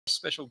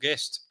special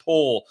guest,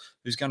 Paul,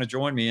 who's going to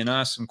join me and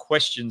ask some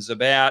questions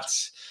about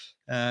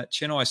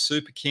Chennai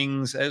Super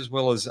Kings as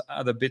well as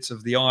other bits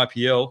of the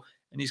IPL.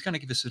 And he's going to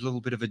give us a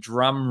little bit of a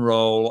drum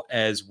roll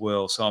as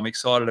well. So I'm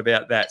excited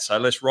about that. So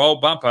let's roll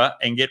bumper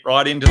and get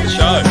right into the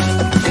show.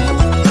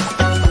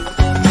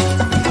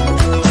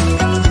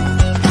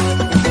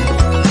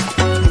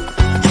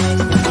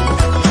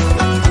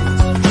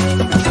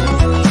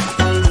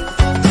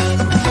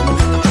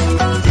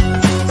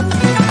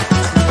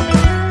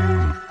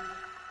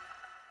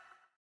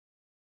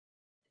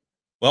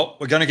 Well,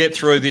 we're going to get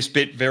through this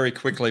bit very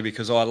quickly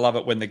because I love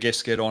it when the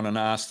guests get on and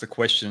ask the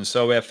questions.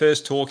 So our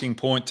first talking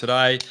point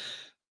today,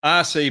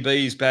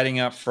 RCB's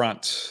batting up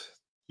front.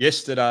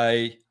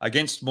 Yesterday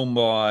against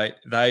Mumbai,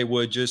 they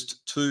were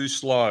just too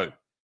slow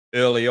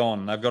early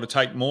on. They've got to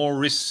take more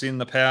risks in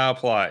the power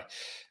play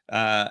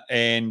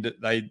and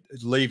they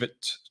leave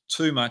it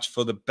too much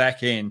for the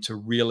back end to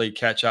really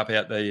catch up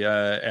at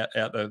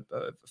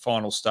the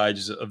final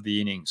stages of the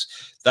innings.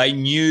 They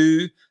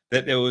knew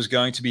that there was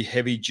going to be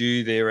heavy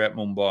dew there at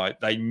Mumbai.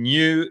 They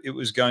knew it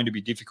was going to be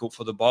difficult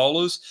for the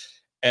bowlers,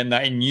 and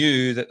they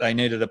knew that they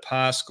needed a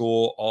pass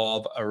score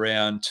of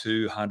around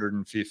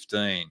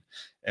 215.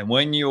 And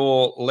when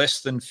you're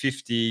less than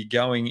 50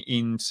 going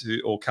into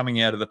or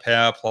coming out of the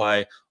power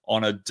play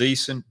on a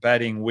decent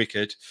batting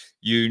wicket,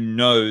 you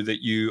know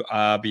that you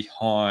are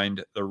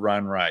behind the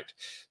run rate.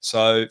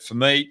 So for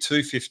me,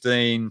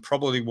 215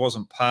 probably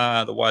wasn't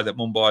par the way that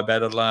Mumbai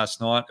batted last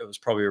night. It was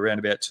probably around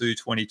about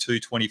 220,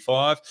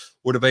 225.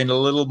 Would have been a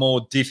little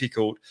more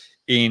difficult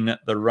in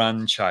the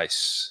run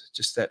chase.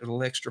 Just that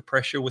little extra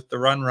pressure with the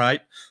run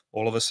rate.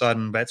 All of a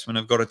sudden, batsmen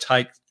have got to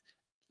take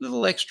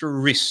little extra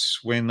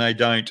risks when they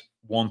don't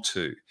want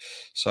to.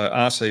 So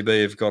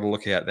RCB have got to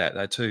look out that.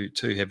 They're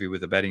too heavy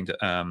with the batting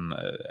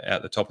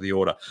out the top of the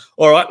order.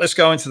 All right, let's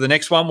go into the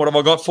next one. What have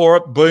I got for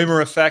it?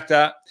 Boomerang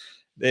factor.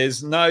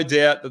 There's no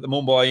doubt that the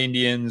Mumbai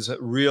Indians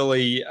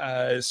really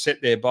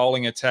set their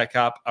bowling attack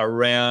up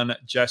around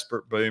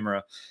Jasprit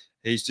Bumrah.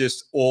 He's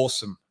just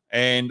awesome.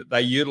 And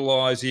they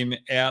utilise him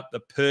out the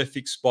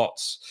perfect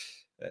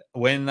spots.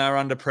 When they're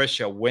under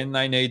pressure, when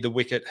they need the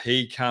wicket,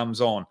 he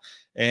comes on.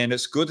 And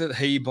it's good that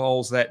he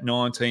bowls that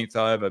 19th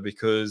over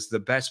because the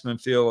batsmen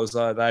feel as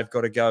though they've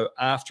got to go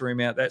after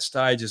him at that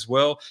stage as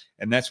well.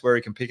 And that's where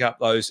he can pick up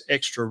those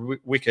extra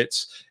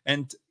wickets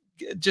and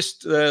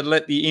just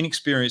let the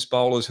inexperienced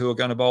bowlers who are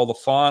going to bowl the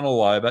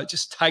final over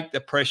just take the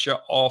pressure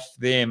off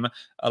them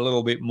a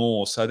little bit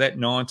more. So that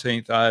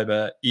 19th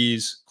over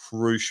is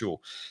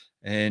crucial.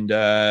 And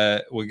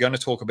we're going to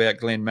talk about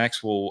Glenn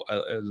Maxwell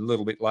a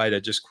little bit later,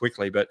 just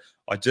quickly. But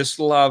I just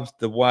loved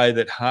the way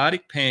that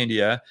Hardik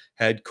Pandya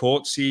had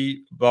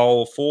Courtsy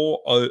bowl four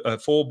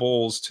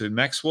balls to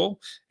Maxwell.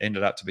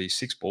 Ended up to be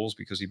 6 balls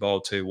because he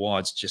bowled 2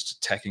 wides, just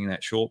attacking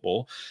that short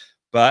ball.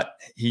 But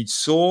he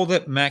saw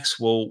that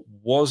Maxwell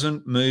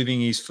wasn't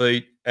moving his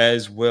feet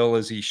as well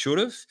as he should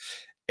have.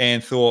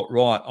 And thought,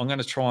 right, I'm going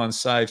to try and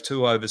save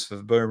 2 overs for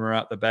Boomerang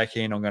at the back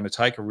end. I'm going to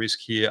take a risk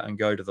here and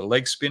go to the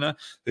leg spinner,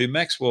 who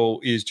Maxwell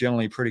is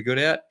generally pretty good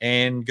at.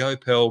 And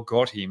Gopal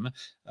got him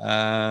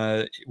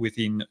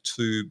within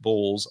 2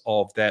 balls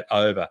of that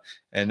over.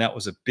 And that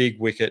was a big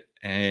wicket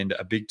and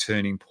a big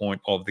turning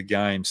point of the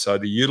game. So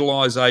the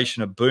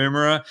utilisation of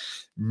Boomerang,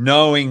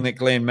 knowing that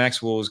Glenn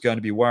Maxwell was going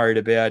to be worried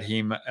about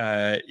him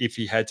if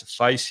he had to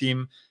face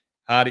him,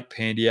 Hardik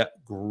Pandya,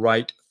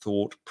 great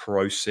thought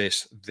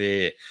process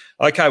there.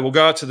 Okay, we'll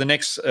go to the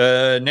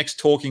next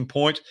talking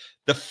point.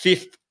 The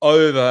 5th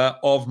over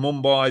of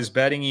Mumbai's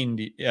batting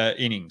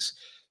innings.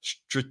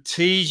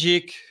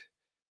 Strategic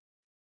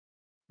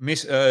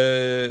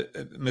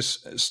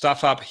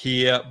stuff up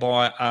here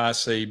by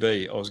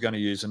RCB. I was going to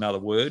use another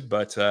word,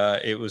 but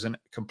it was a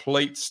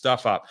complete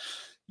stuff up.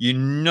 You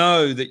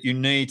know that you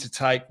need to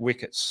take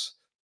wickets.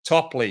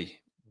 Topley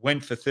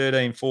went for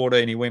 13,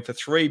 14. He went for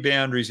 3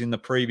 boundaries in the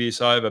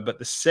previous over, but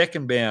the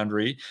second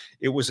boundary,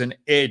 it was an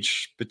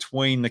edge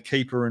between the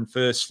keeper and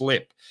first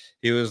slip.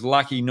 He was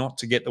lucky not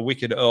to get the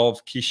wicket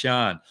of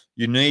Kishan.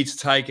 You need to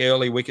take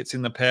early wickets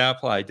in the power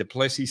play. Du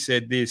Plessis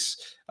said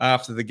this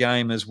after the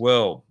game as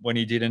well when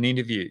he did an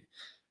interview.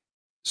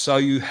 So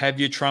you have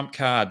your trump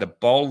card, the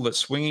bowler that's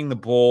swinging the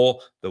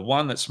ball, the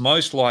one that's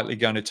most likely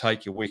going to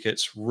take your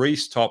wickets,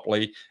 Reece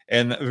Topley.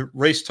 And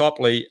Reece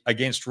Topley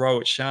against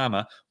Rohit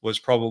Sharma was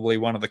probably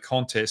one of the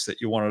contests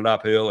that you wanted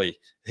up early.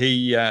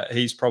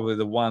 He's probably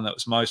the one that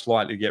was most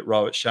likely to get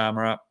Rohit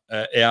Sharma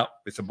out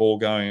with the ball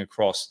going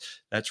across.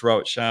 That's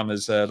Rohit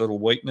Sharma's little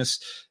weakness.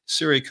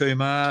 Surya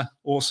Kumar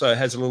also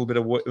has a little bit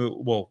of,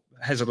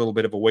 has a little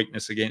bit of a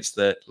weakness against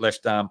the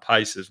left arm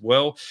pace as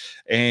well.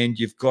 And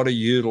you've got to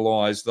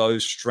utilise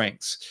those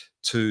strengths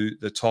to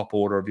the top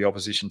order of the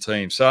opposition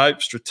team. So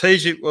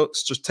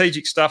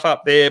strategic stuff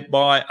up there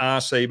by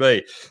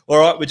RCB. All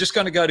right, we're just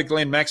going to go to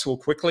Glenn Maxwell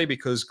quickly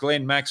because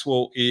Glenn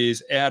Maxwell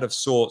is out of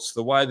sorts.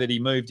 The way that he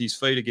moved his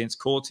feet against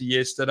Courtsy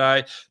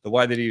yesterday, the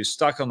way that he was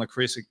stuck on the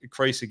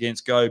crease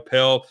against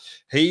Gopal,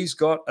 he's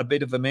got a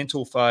bit of a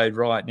mental fade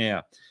right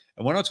now.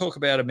 And when I talk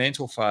about a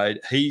mental fade,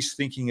 he's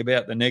thinking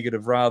about the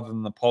negative rather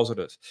than the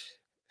positive.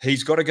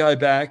 he's got to go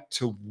back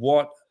to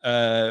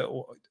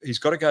he's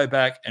got to go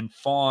back and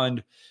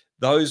find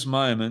those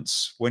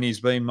moments when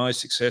he's been most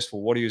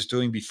successful, what he was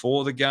doing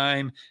before the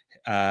game,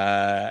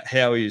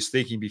 how he was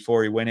thinking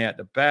before he went out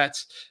to bat,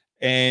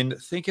 and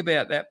think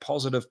about that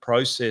positive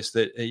process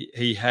that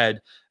he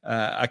had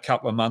a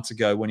couple of months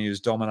ago when he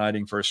was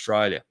dominating for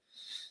Australia.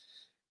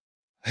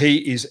 He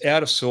is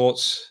out of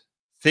sorts,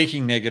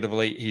 thinking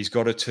negatively. He's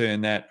got to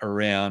turn that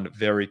around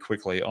very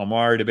quickly. I'm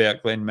worried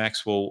about Glenn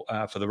Maxwell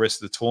for the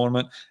rest of the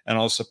tournament, and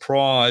I was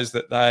surprised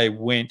that they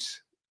went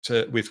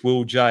with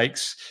Will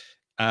Jakes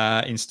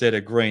instead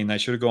of Green. They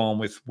should have gone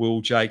with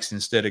Will Jakes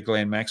instead of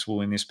Glenn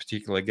Maxwell in this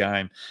particular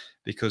game,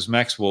 because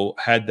Maxwell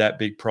had that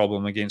big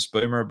problem against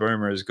Boomer.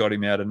 Boomer has got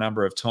him out a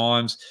number of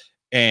times,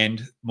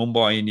 and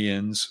Mumbai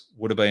Indians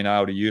would have been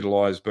able to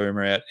utilise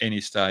Boomer at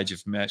any stage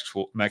if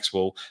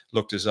Maxwell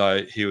looked as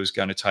though he was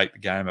going to take the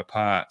game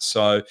apart.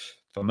 So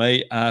for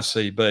me,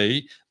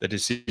 RCB, the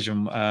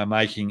decision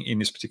making in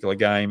this particular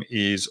game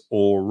is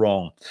all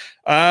wrong.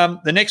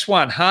 The next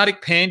one,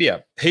 Hardik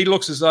Pandya. He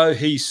looks as though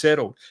he's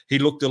settled. He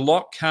looked a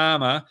lot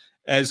calmer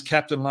as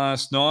captain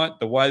last night,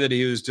 the way that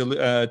he was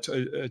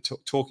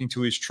talking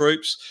to his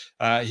troops.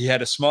 He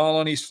had a smile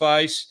on his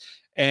face,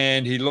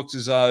 and he looked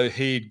as though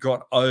he'd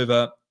got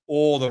over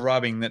all the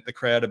rubbing that the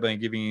crowd had been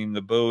giving him,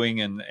 the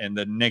booing and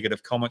the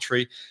negative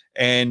commentary.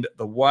 And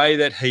the way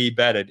that he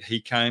batted, he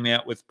came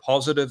out with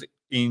positive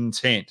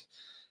intent.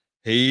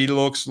 He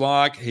looks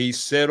like he's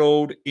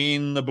settled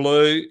in the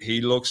blue.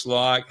 He looks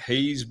like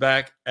he's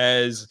back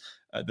as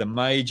the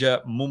major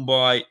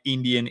Mumbai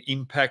Indian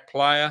impact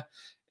player.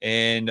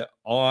 And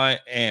I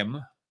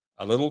am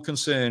a little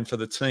concerned for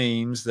the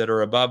teams that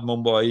are above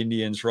Mumbai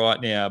Indians right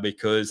now,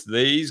 because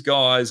these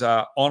guys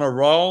are on a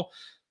roll.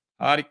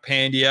 Hardik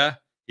Pandya,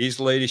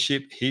 his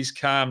leadership, his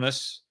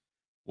calmness,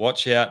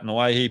 watch out. And the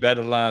way he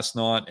batted last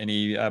night, and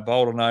he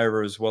bowled an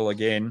over as well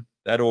again,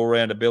 that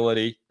all-round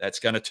ability, that's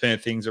going to turn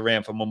things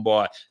around for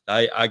Mumbai.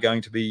 They are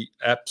going to be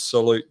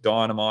absolute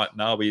dynamite, and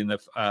they'll be in the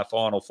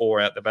final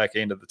four out the back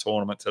end of the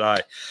tournament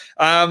today.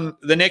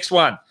 The next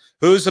one,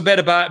 who's the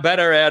better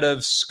batter out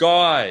of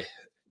Sky?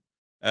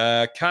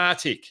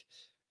 Kartik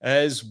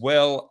as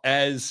well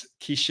as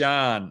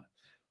Kishan.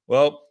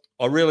 Well,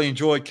 I really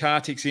enjoyed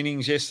Kartik's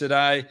innings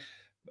yesterday.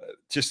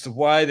 Just the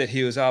way that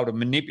he was able to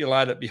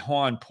manipulate it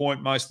behind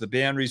point, most of the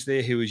boundaries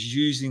there. He was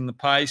using the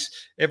pace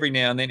every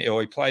now and then.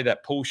 He played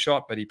that pull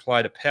shot, but he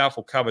played a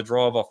powerful cover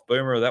drive off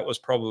Boomer. That was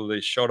probably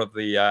the shot of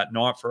the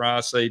night for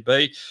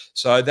RCB.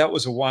 So that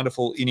was a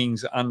wonderful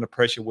innings under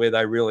pressure where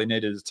they really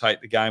needed to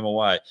take the game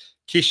away.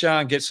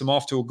 Kishan gets them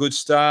off to a good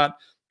start.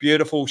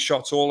 Beautiful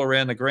shots all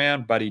around the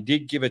ground, but he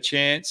did give a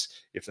chance.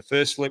 If the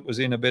first slip was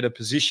in a better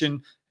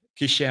position,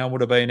 Kishan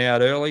would have been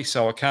out early,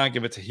 so I can't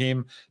give it to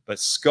him. But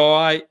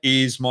Sky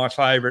is my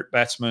favourite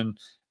batsman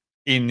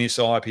in this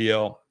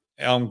IPL.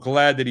 I'm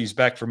glad that he's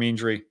back from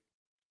injury.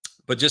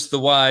 But just the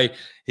way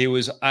he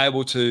was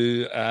able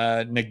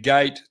to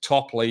negate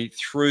Topley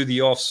through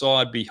the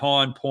offside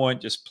behind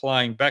point, just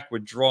playing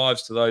backward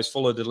drives to those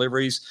fuller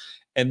deliveries.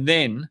 And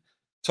then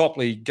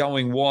Topley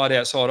going wide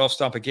outside off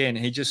stump again.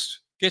 He just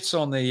gets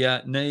on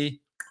the knee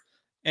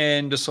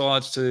and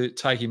decides to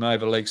take him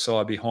over leg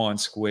side behind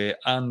square.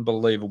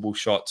 Unbelievable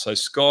shot. So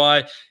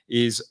Sky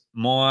is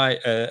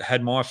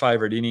had my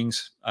favourite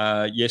innings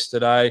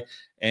yesterday.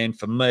 And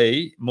for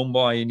me,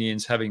 Mumbai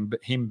Indians having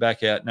him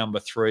back out number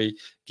 3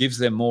 gives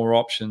them more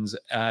options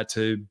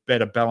to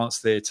better balance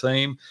their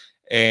team,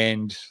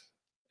 and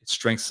it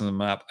strengthens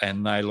them up,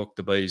 and they look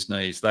the bee's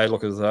knees. They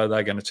look as though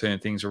they're going to turn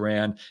things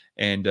around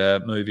and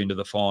move into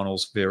the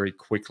finals very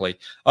quickly.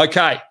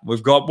 Okay,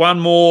 we've got one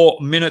more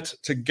minute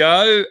to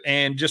go,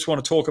 and just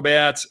want to talk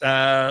about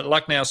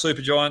Lucknow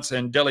Super Giants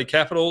and Delhi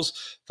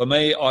Capitals. For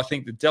me, I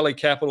think the Delhi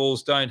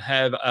Capitals don't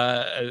have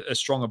a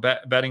stronger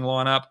batting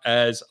lineup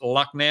as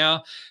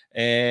Lucknow,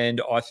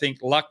 and I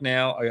think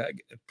Lucknow,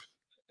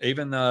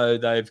 even though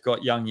they've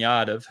got young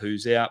Yadav,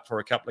 who's out for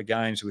a couple of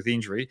games with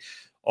injury,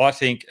 I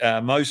think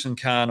Mohsin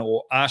Khan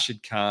or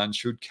Arshid Khan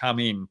should come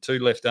in, 2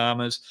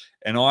 left-armers,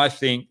 and I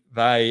think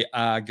they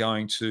are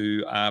going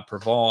to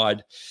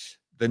provide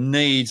the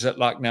needs that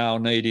Lucknow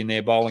need in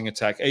their bowling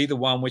attack. Either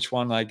one, which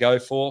one they go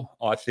for.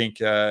 I think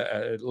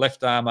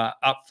left-armer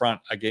up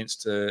front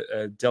against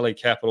Delhi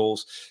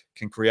Capitals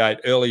can create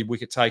early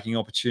wicket-taking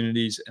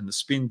opportunities, and the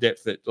spin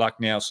depth that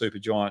Lucknow Super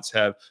Giants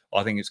have,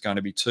 I think it's going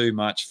to be too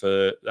much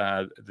for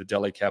the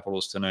Delhi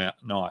Capitals tonight.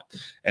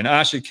 And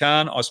Arshid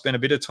Khan, I spent a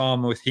bit of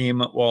time with him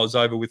while I was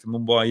over with the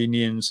Mumbai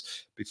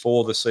Indians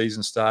before the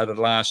season started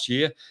last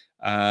year,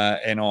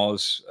 and I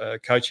was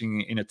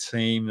coaching in a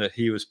team that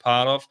he was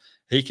part of.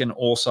 He can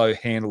also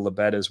handle the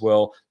bat as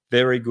well.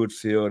 Very good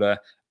fielder.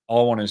 I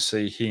want to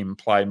see him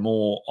play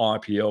more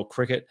IPL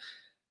cricket.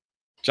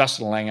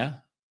 Justin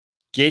Langer,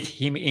 get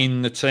him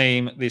in the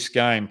team this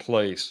game,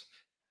 please.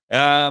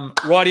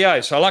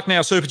 Rightio. So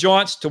Lucknow Super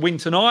Giants to win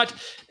tonight.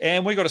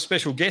 And we got a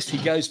special guest. He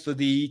goes for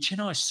the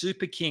Chennai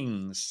Super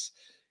Kings.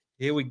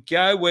 Here we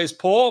go. Where's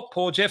Paul?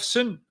 Paul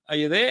Jefferson. Are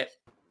you there?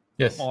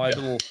 Yes. I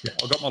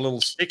got my little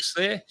sticks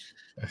there.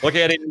 Look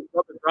at him. He's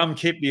got the drum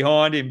kit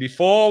behind him.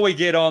 Before we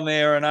get on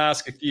there and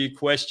ask a few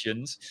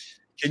questions,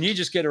 can you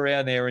just get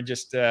around there and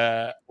just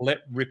let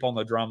rip on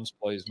the drums,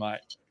 please, mate?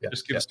 Yeah,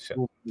 just give us a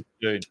sure.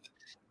 tune.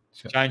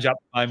 Sure. Change up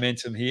the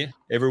momentum here.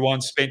 Everyone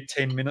spent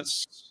 10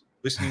 minutes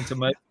listening to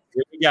me.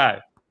 Here we go.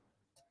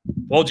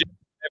 Well,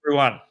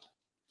 everyone,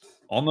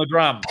 on the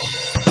drums.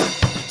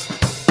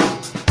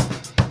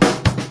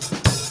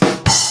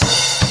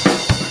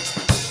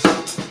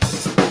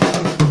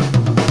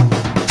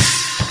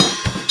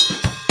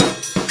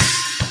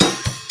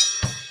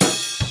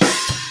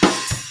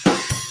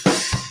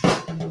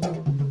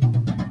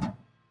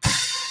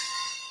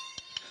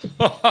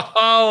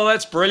 Oh,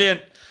 that's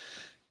brilliant.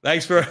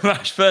 Thanks very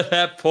much for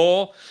that,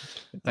 Paul.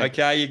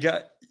 Okay,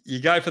 you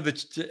go for the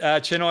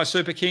Chennai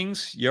Super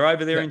Kings. You're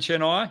over there in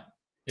Chennai?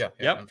 Yeah,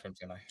 yep. I'm from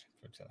Chennai.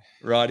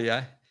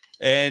 Rightio.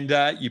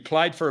 And you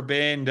played for a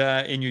band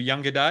in your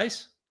younger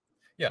days?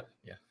 Yeah.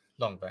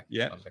 Long back.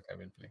 Yeah. Long back I've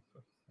been playing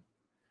for.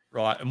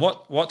 Right. And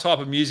what type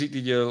of music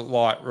did you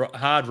like?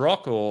 Hard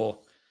rock or?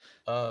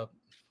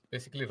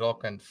 Basically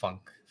rock and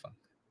funk.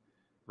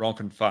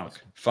 Rock and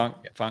funk.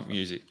 Funk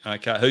music.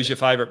 Okay. Who's your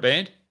favourite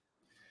band?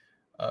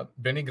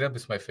 Benny Graham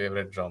is my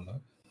favourite drummer.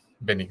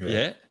 Benny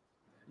Graham.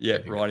 Yeah.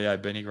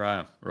 Rightio, Benny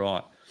Graham.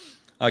 Right.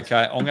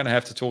 Okay, I'm going to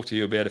have to talk to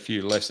you about a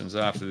few lessons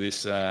after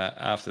this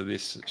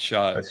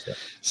show.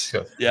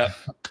 Sure. Yeah.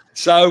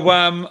 So,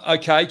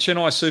 okay,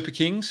 Chennai Super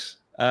Kings.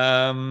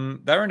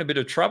 They're in a bit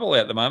of trouble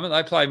at the moment.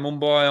 They play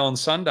Mumbai on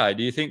Sunday.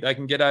 Do you think they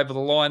can get over the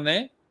line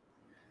there?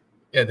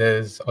 Yeah,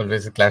 there's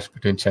always a clash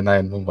between Chennai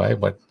and Mumbai,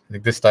 but I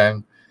think this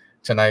time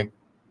Chennai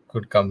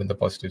could come in the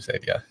positive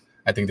side. Yeah,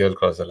 I think they will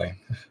cross the line.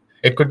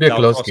 It could be a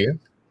close game.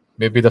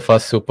 Maybe the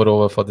first super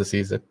over for the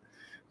season.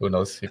 Who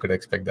knows? You could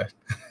expect that.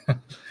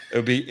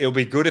 It'll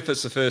be good if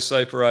it's the first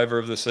super over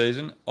of the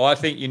season. I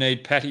think you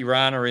need Patty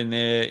Rana in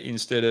there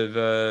instead of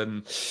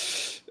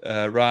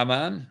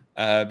Rahman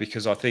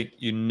because I think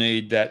you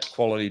need that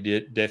quality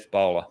death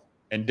bowler.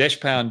 And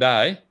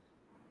Deshpande,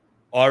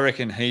 I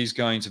reckon he's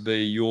going to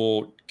be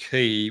your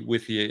key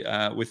with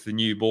the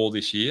new ball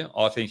this year.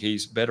 I think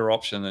he's a better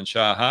option than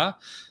Chahar.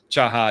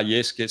 Chahar,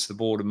 yes, gets the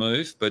ball to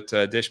move, but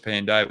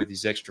Deshpande with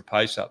his extra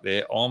pace up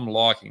there, I'm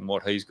liking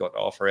what he's got to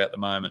offer at the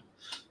moment.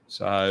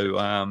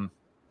 So,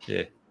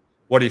 yeah.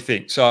 What do you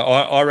think? So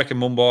I reckon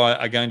Mumbai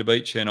are going to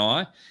beat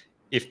Chennai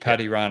if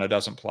Patty Rana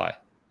doesn't play.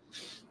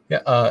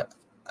 Yeah,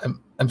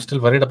 I'm still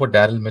worried about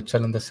Daryl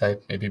Mitchell on the side.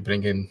 Maybe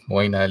bring in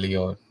Moeen Ali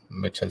or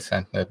Mitchell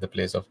Santner at the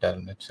place of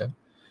Daryl Mitchell.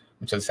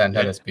 Mitchell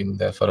Santner has been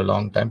there for a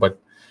long time, but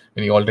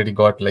when you already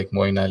got like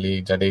Moeen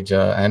Ali,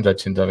 Jadeja, and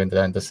Rachin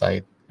Ravindra on the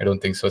side, I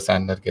don't think so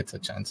Santner gets a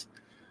chance.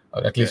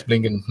 Or at least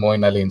bring in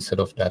Moeen Ali instead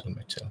of Daryl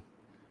Mitchell.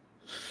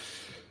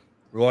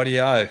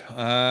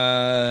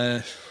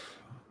 Rightio.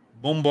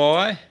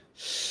 Mumbai.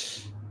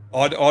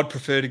 I'd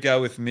prefer to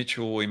go with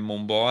Mitchell in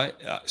Mumbai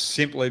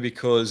simply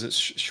because it's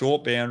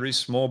short boundaries,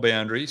 small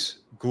boundaries,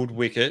 good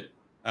wicket,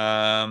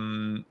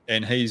 and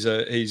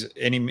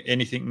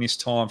anything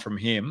missed time from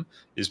him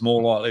is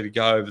more likely to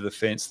go over the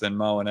fence than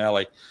Moeen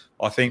Ali.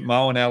 I think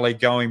Moeen Ali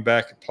going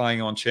back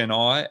playing on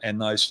Chennai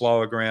and those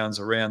slower grounds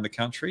around the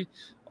country,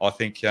 I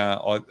think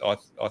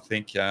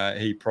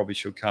he probably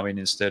should come in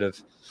instead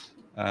of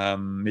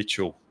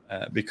Mitchell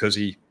because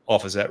he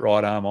offers that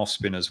right arm off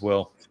spin as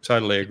well.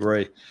 Totally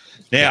agree.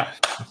 Now,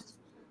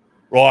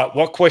 right,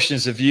 what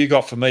questions have you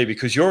got for me?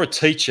 Because you're a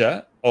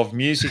teacher of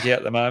music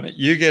at the moment.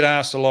 You get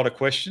asked a lot of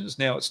questions.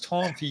 Now it's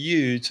time for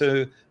you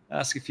to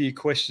ask a few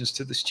questions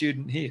to the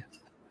student here.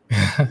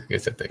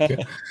 Yes, thank you.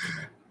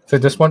 So I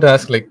just want to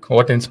ask, like,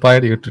 what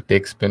inspired you to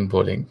take spin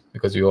bowling?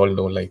 Because you all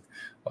know, like,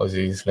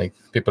 Aussies, like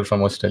people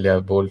from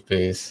Australia bowl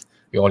pace.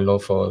 You all know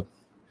for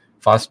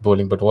fast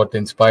bowling, but what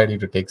inspired you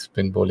to take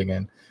spin bowling,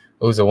 and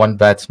who's the one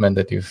batsman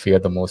that you fear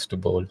the most to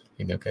bowl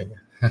in your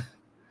career?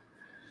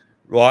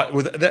 Right.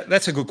 Well,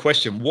 that's a good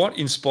question. What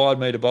inspired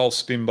me to bowl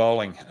spin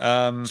bowling?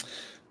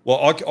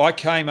 Well, I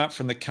came up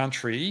from the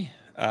country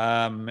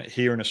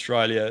here in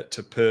Australia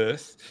to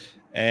Perth,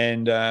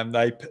 and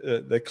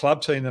the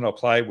club team that I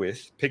played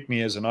with picked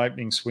me as an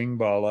opening swing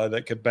bowler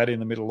that could bat in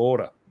the middle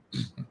order.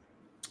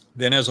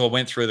 Then as I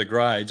went through the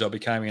grades, I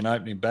became an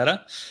opening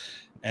batter.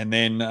 And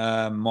then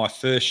my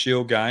first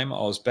Shield game, I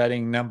was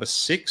batting number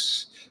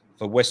 6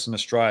 for Western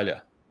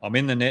Australia. I'm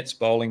in the nets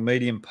bowling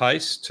medium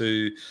pace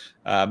to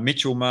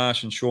Mitchell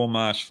Marsh and Sean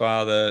Marsh's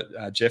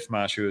father, Jeff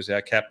Marsh, who was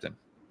our captain.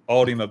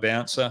 Bowled him a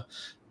bouncer.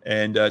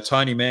 And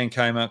Tony Mann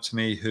came up to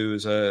me, who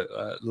was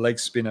a leg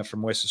spinner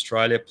from West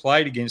Australia,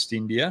 played against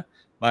India,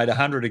 made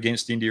 100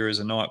 against India as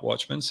a night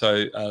watchman,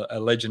 so a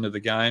legend of the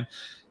game,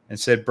 and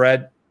said,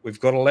 Brad, we've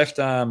got a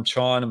left-arm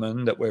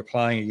Chinaman that we're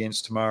playing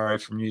against tomorrow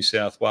from New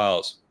South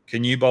Wales.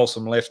 Can you bowl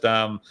some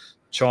left-arm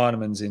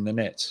Chinamans in the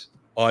nets?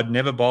 I'd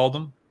never bowled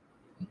them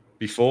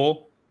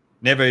before,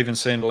 never even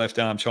seen a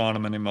left-arm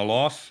Chinaman in my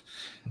life,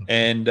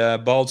 and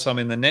bowled some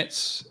in the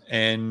nets.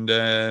 And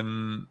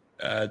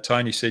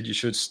Tony said, you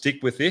should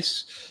stick with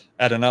this.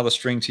 add another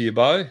string to your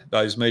bow.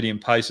 Those medium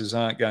paces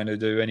aren't going to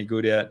do any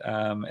good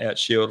at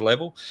shield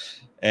level.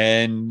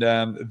 And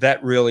that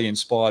really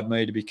inspired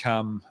me to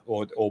become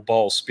or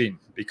bowl spin,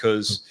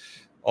 because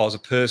I was a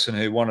person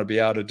who wanted to be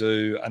able to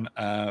do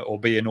or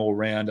be an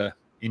all-rounder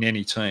in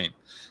any team.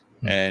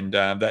 And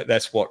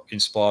that's what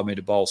inspired me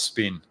to bowl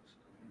spin.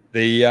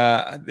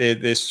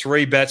 There's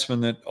three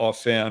batsmen that I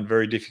found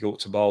very difficult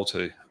to bowl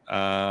to.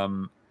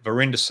 Virender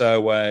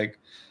Sehwag,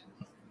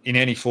 in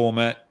any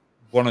format,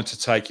 wanted to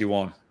take you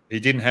on. He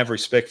didn't have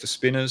respect for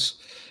spinners.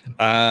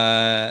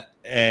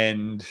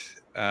 And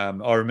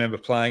I remember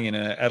playing in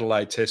an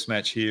Adelaide Test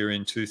match here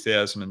in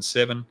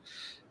 2007.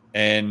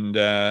 And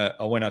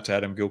I went up to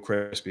Adam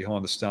Gilchrist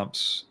behind the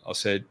stumps. I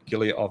said,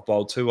 Gilly, I've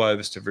bowled 2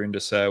 overs to Virender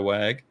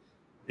Sehwag.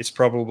 It's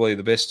probably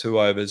the best 2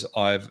 overs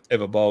I've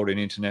ever bowled in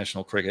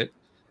international cricket,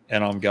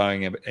 and I'm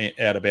going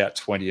out about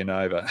 20 and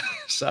over.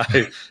 So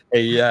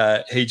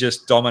he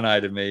just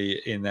dominated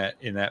me in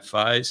that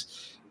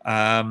phase.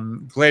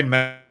 Glenn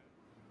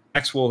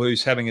Maxwell,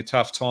 who's having a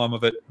tough time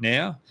of it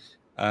now,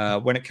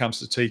 when it comes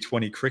to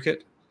T20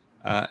 cricket,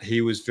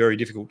 he was very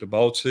difficult to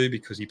bowl to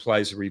because he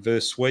plays a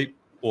reverse sweep,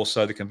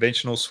 also the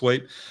conventional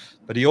sweep.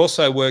 But he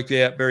also worked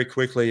out very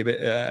quickly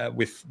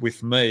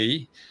with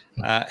me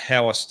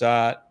how I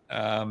start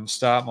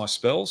my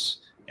spells,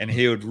 and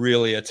he would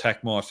really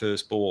attack my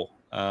first ball.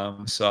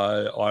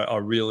 So I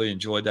really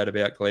enjoyed that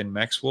about Glenn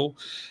Maxwell.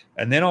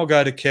 And then I'll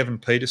go to Kevin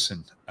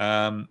Peterson.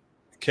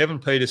 Kevin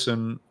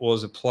Peterson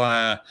was a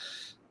player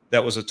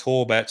that was a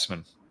tall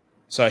batsman.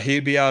 So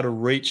he'd be able to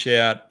reach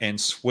out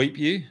and sweep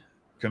you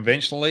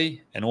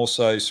conventionally and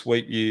also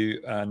sweep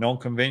you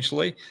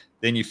non-conventionally.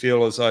 Then you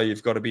feel as though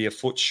you've got to be a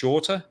foot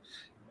shorter.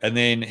 And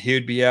then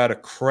he'd be able to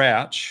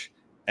crouch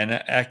and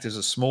act as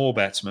a small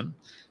batsman,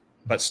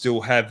 but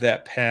still have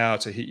that power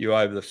to hit you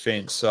over the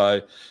fence.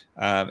 So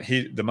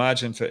the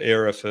margin for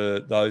error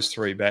for those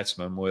three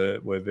batsmen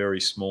were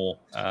very small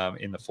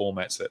in the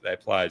formats that they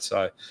played.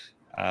 So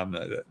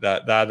they're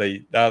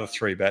the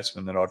three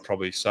batsmen that I'd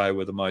probably say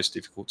were the most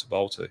difficult to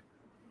bowl to.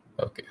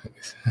 Okay.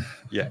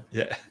 Yeah.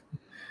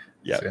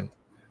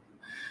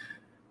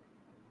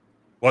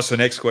 What's the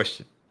next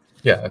question?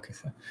 Yeah, okay.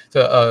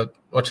 So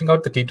watching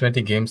out the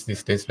T20 games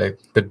these days, like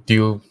the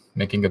dew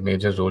making a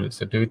major role.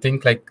 So do you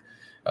think like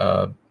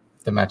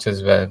the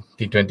matches where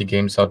T20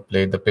 games are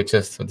played, the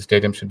pitches, so the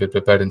stadium should be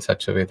prepared in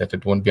such a way that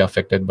it won't be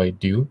affected by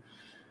dew?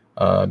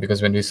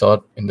 Because when we saw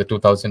it in the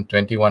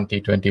 2021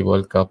 T20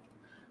 World Cup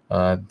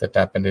that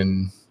happened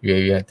in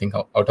UAE, I think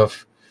out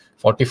of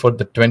 44,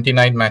 the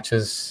 29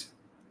 matches,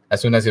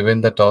 as soon as you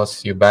win the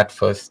toss, you bat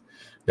first,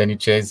 then you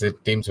chase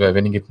it. Teams were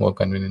winning it more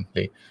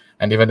conveniently.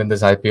 And even in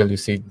this IPL, you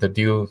see the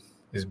dew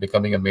is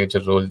becoming a major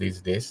role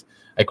these days.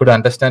 I could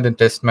understand in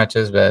test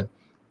matches where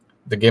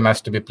the game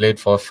has to be played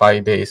for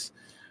 5 days.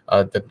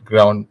 The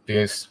ground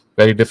is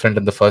very different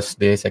in the first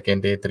day,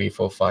 second day, 3,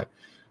 4, 5.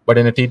 But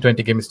in a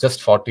T20 game, it's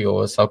just 40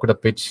 overs. How could a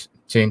pitch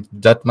change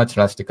that much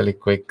drastically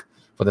quick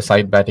for the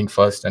side batting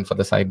first and for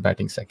the side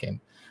batting second?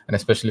 And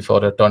especially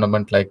for a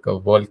tournament like a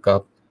World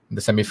Cup,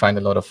 the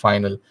semi-final or a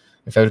final,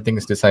 if everything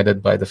is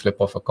decided by the flip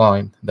of a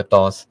coin, the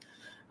toss,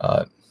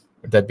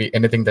 would there be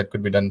anything that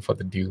could be done for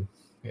the dew?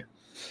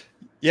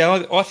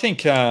 Yeah, I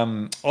think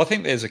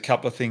there's a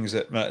couple of things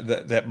that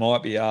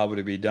might be able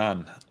to be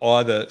done.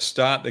 Either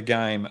start the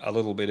game a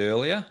little bit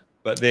earlier,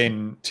 but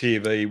then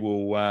TV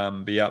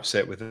will be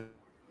upset with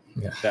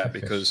that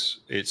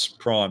because it's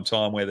prime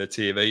time where the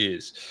TV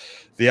is.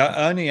 The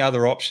only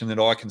other option that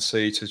I can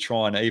see to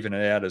try and even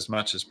it out as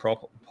much as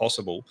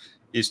possible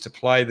is to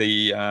play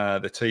the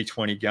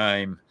T20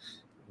 game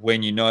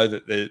when you know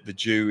that the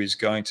dew is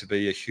going to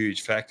be a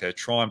huge factor.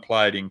 Try and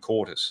play it in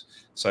quarters.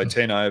 So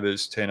 10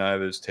 overs, 10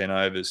 overs, 10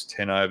 overs,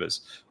 10 overs.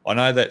 I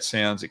know that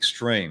sounds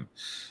extreme,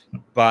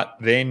 but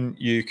then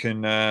you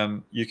can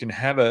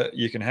have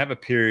a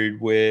period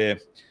where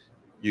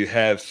you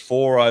have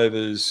 4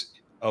 overs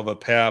of a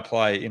power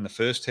play in the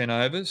first 10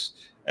 overs,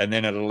 and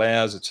then it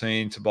allows a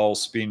team to bowl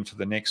spin for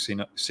the next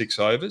 6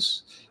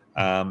 overs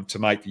to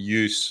make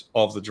use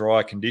of the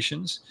dry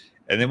conditions.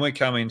 And then we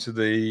come into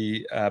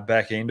the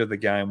back end of the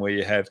game where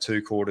you have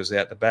 2 quarters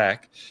out the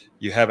back.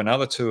 You have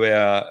another 2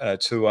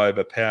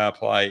 over power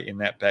play in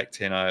that back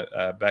 10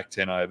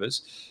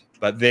 overs.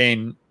 But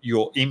then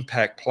your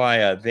impact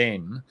player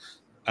then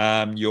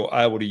you're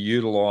able to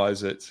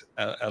utilise it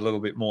a little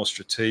bit more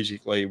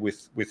strategically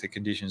with the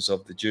conditions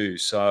of the dew.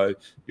 So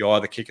you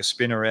either kick a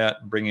spinner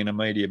out and bring in a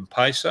medium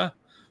pacer,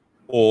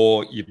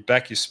 or you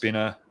back your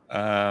spinner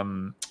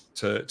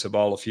to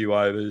bowl a few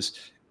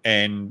overs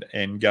and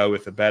go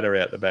with the batter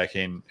out the back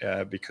end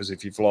because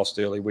if you've lost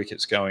early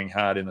wickets going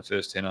hard in the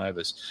first 10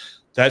 overs.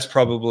 That's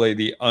probably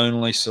the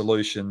only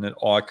solution that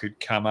I could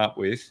come up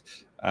with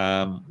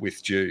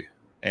dew.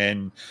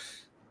 And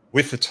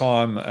with the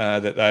time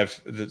that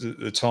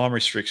the time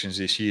restrictions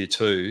this year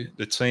too,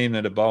 the team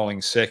that are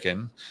bowling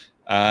second,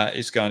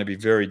 it's going to be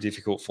very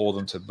difficult for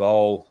them to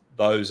bowl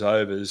those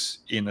overs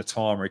in the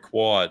time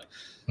required.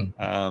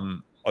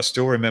 I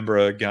still remember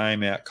a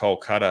game out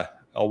Kolkata.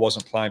 I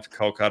wasn't playing for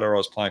Kolkata. I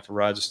was playing for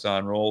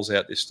Rajasthan Royals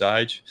out this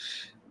stage.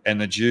 and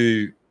the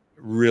dew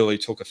really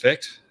took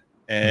effect.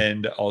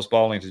 And I was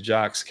bowling to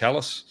Jacques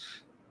Callis,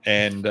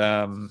 and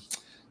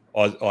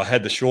I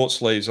had the short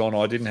sleeves on.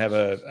 I didn't have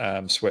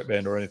a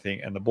sweatband or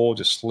anything, and the ball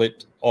just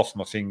slipped off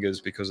my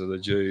fingers because of the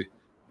dew,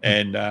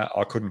 and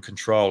I couldn't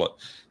control it.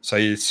 So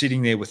you're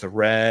sitting there with a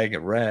rag,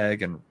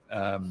 and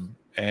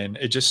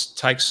it just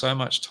takes so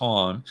much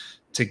time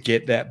to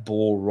get that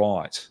ball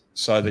right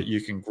so that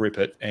you can grip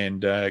it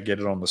and get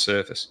it on the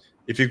surface.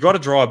 If you've got a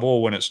dry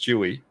ball when it's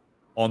dewy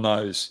on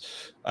those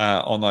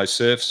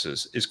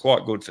surfaces, it's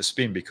quite good for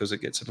spin because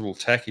it gets a little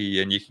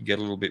tacky and you can get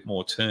a little bit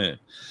more turn.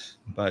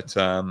 But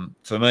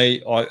for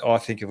me, I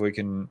think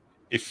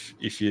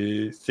if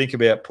you think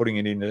about putting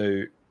it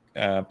into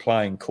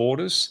playing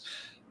quarters,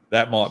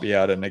 that might be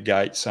able to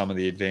negate some of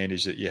the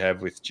advantage that you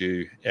have with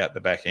dew out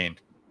the back end.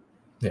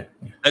 Yeah.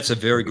 That's a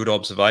very good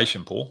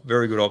observation, Paul.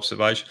 Very good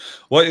observation.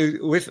 Well,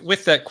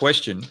 with that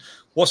question,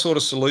 what sort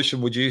of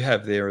solution would you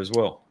have there as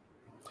well?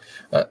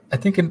 I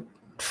think in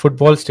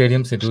football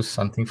stadiums they do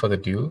something for the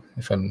dew.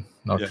 If I'm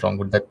not wrong,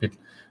 would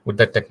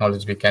that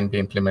technology can be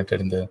implemented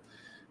in the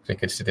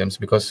cricket stadiums?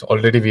 Because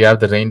already we have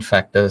the rain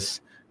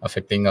factors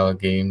affecting our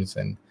games,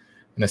 and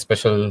in a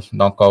special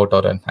knockout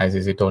or an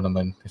ICC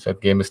tournament, if a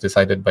game is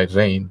decided by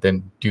rain,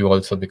 then dew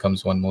also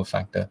becomes one more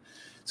factor.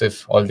 So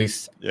if all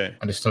these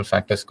additional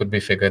factors could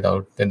be figured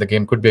out, then the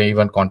game could be an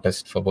even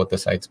contest for both the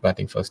sides,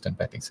 batting first and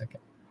batting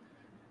second.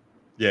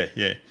 Yeah,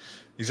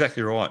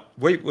 exactly right.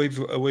 We've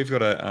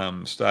got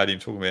a stadium,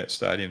 talking about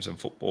stadiums and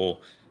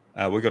football.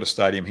 We've got a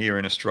stadium here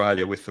in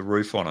Australia with the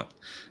roof on it.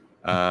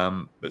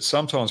 But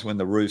sometimes when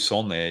the roof's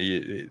on there,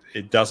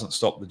 it doesn't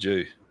stop the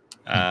dew.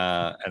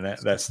 And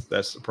that's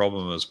the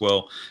problem as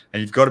well.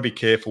 And you've got to be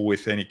careful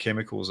with any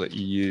chemicals that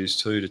you use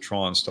too to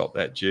try and stop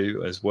that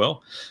dew as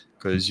well,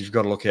 because you've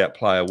got to look out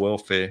player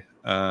welfare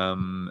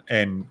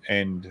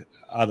and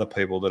other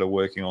people that are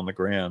working on the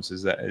grounds.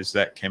 Is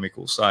that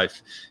chemical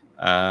safe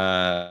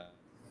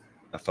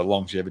for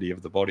longevity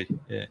of the body?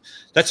 Yeah,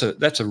 that's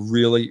a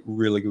really,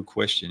 really good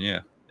question.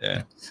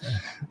 Yeah.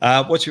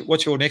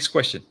 What's your next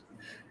question?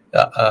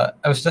 I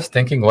was just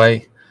thinking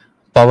why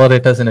power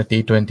hitters in a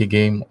T20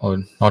 game are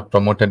not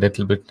promoted a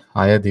little bit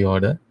higher the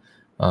order.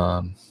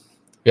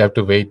 We have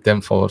to wait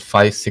them for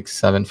 5, 6,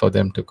 7 for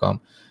them to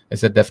come. Is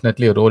there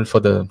definitely a role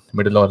for the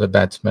middle order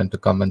batsmen to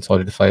come and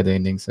solidify the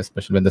innings,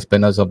 especially when the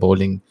spinners are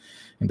bowling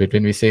in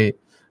between? We say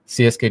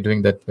CSK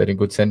doing that very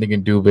good, sending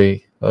in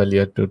Dubey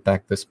earlier to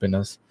attack the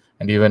spinners.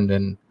 And even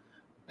when,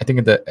 I think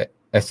in the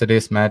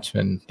yesterday's match,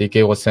 when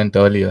TK was sent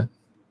earlier,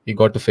 he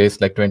got to face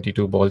like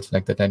 22 balls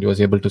like that, and he was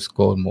able to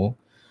score more.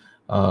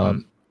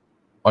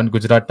 On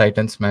Gujarat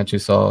Titans match, you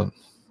saw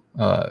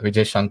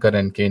Vijay Shankar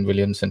and Kane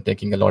Williamson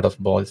taking a lot of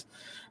balls,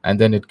 and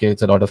then it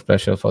creates a lot of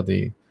pressure for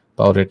the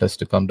power hitters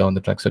to come down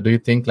the track. So do you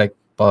think like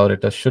power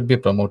hitters should be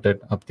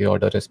promoted up the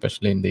order,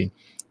 especially in the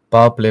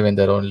power play when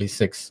there are only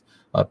 6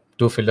 or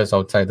 2 fielders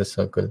outside the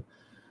circle?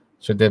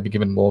 Should they be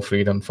given more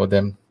freedom for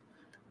them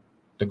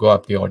to go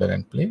up the order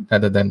and play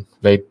rather than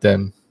wait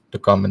them to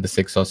come in the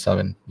 6 or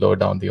 7 lower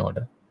down the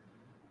order?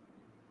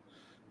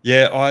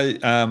 Yeah,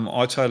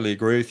 I totally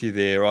agree with you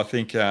there. I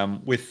think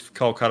with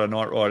Kolkata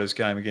Knight Riders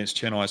game against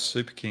Chennai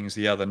Super Kings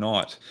the other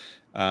night,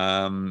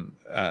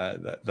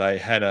 they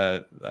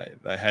had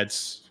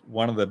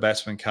one of the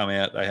batsmen come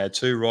out. They had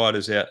 2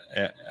 riders out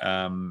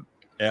in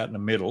the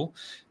middle,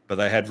 but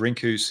they had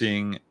Rinku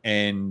Singh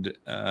and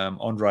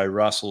Andre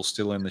Russell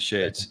still in the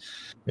sheds.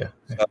 Yeah.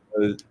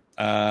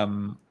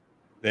 So,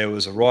 there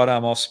was a right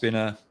arm off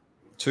spinner,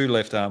 2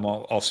 left arm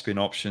off spin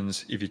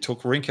options. If you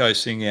took Rinko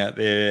Singh out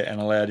there and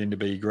allowed him to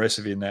be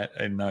aggressive in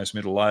those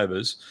middle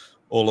overs,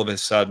 all of a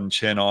sudden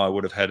Chennai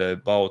would have had a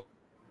bowl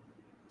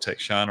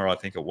Tekshana, I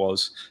think it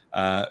was,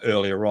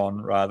 earlier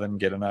on, rather than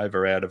get an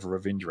over out of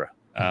Ravindra.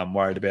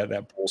 Worried about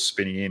that ball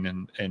spinning in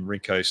and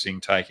Rinko Singh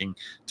taking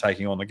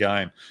on the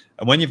game.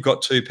 And when you've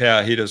got 2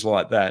 power hitters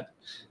like that,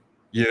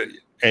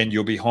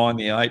 you're behind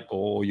the 8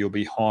 ball, you're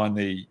behind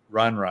the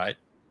run rate,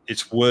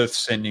 it's worth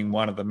sending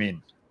one of them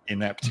in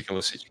that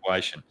particular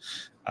situation.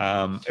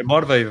 It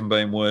might have even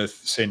been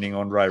worth sending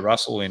Andre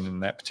Russell in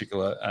that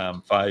particular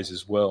phase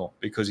as well,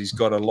 because he's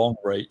got a long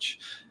reach,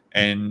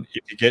 and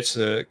if he gets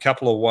a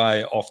couple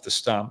away off the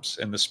stumps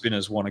and the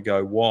spinners want to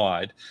go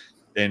wide,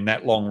 then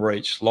that long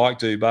reach, like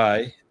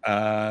Dubey,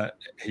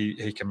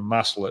 he can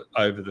muscle it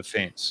over the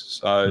fence.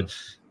 So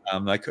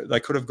they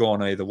could have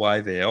gone either way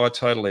there. I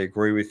totally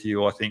agree with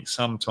you. I think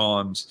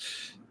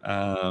sometimes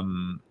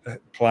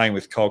playing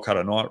with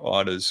Kolkata Knight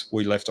Riders,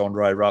 we left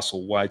Andre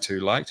Russell way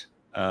too late.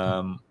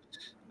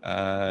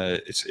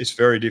 It's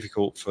very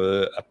difficult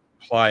for a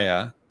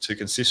player to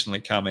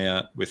consistently come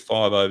out with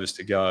 5 overs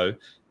to go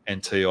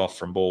and tee off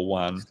from ball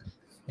 1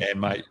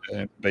 and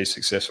be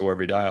successful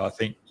every day. I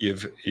think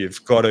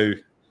you've got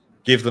to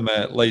give them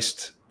at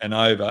least an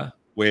over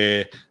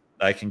where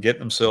they can get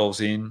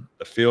themselves in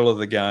the feel of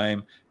the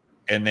game,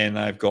 and then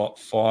they've got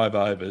 5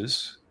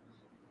 overs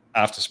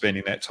after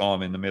spending that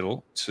time in the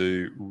middle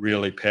to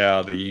really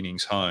power the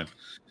innings home.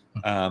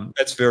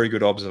 That's very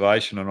good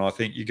observation, and I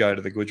think you go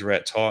to the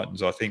Gujarat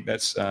Titans, I think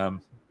that's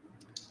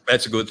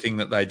that's a good thing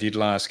that they did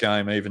last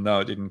game, even though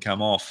it didn't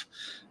come off.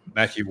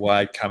 Matthew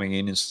Wade coming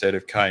in instead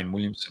of Kane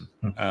Williamson.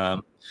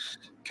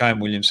 Kane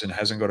Williamson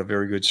hasn't got a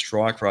very good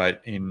strike rate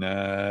in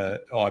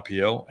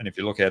IPL, and if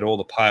you look at all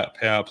the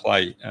power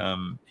play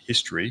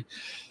history,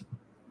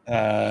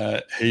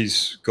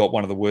 he's got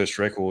one of the worst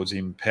records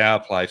in power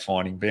play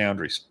finding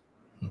boundaries.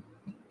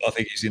 I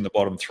think he's in the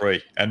bottom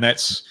 3, and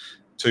that's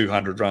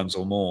 200 runs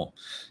or more.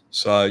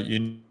 So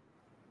you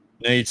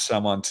need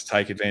someone to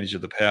take advantage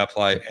of the power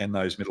play and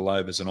those middle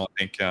overs, and I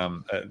think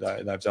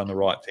they've done the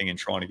right thing in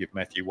trying to give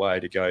Matthew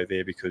Wade to go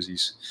there because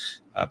he's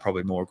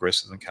probably more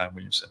aggressive than Kane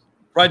Williamson.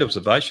 Great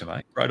observation,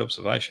 mate. Great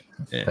observation.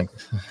 Yeah.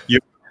 Thanks.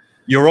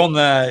 You're on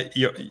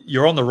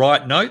the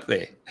right note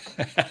there.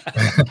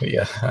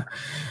 Yeah,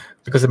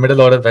 because the middle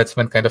order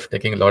batsman kind of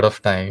taking a lot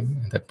of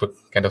time. That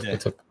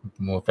puts up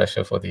more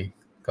pressure for the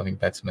coming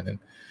batsmen. And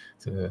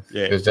so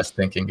I was just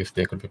thinking if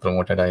they could be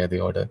promoted higher the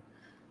order.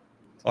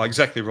 Oh,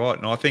 exactly right.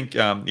 And I think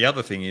the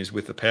other thing is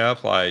with the power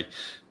play,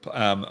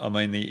 I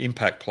mean the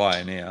impact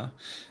player now.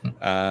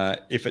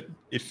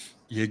 If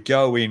you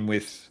go in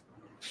with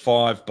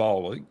five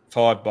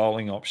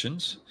bowling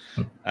options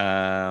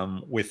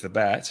with the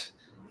bat,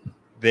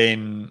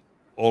 then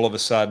all of a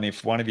sudden,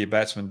 if one of your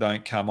batsmen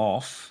don't come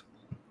off,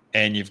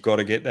 and you've got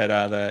to get that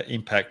other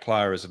impact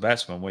player as a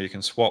batsman, well, you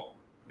can swap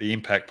the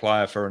impact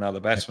player for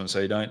another batsman, so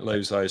you don't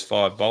lose those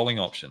 5 bowling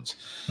options.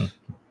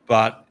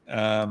 But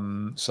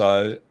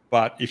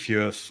but if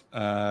your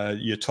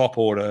top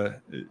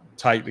order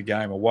take the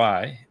game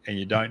away and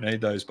you don't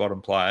need those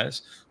bottom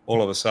players,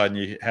 all of a sudden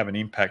you have an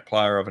impact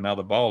player of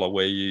another bowler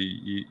where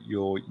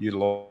you're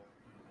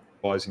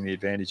utilising the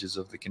advantages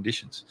of the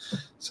conditions.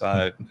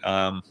 So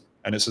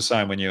and it's the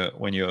same when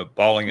you're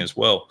bowling as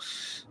well.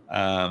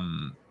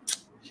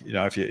 You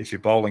know, if you're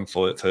bowling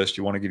for it first,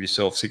 you want to give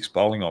yourself 6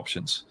 bowling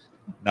options,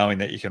 knowing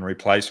that you can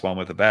replace one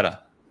with a batter.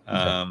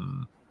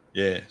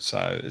 Yeah,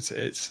 so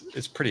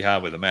it's pretty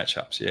hard with the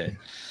matchups. Yeah.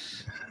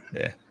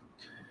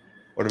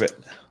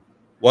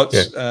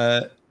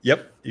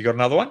 Yep, you got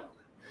another one?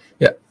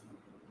 Yeah,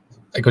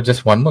 I got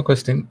just one more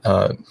question.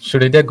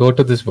 Should India go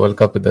to this World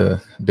Cup with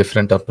a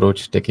different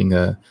approach, taking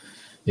a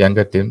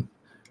younger team?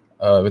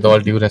 With all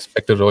due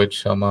respect to Rohit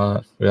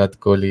Sharma, Virat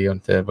Kohli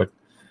on there, but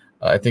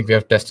I think we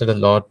have tested a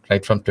lot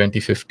right from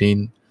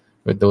 2015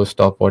 with those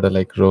top order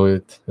like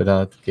Rohit,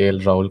 Virat,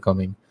 KL, Rahul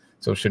coming.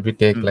 So should we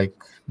take like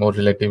more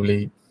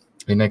relatively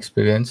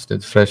inexperienced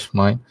with fresh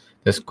mind,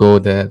 just go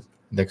there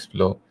and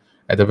explore?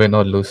 Either win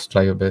or lose,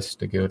 try your best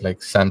to give it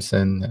like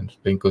Samson and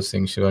Rinku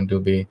Singh, Shivan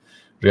Dubey,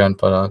 Riyan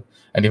Parag.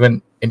 And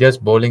even India's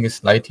bowling is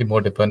slightly more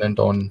dependent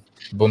on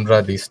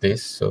Bumrah these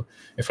days. So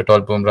if at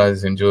all Bumrah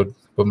is injured,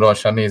 Bumrah or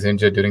Shami is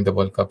injured during the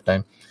World Cup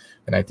time,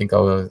 then I think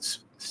our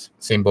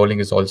same bowling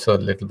is also a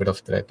little bit of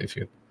threat if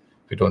you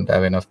don't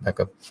have enough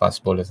backup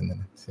fast bowlers in the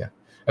mix. Yeah,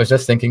 I was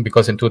just thinking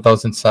because in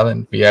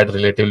 2007 we had a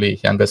relatively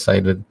younger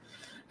side with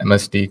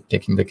MSD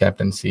taking the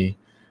captaincy,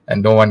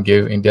 and no one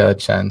gave India a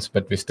chance,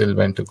 but we still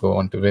went to go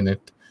on to win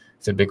it.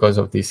 Is it because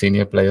of the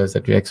senior players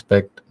that we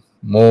expect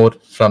more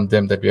from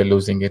them that we are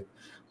losing it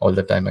all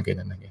the time again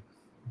and again?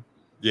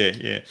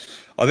 Yeah.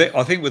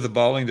 I think with the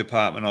bowling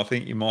department, I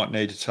think you might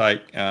need to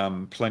take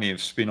plenty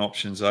of spin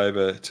options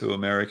over to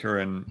America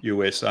and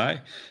USA.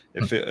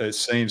 It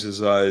seems as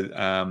though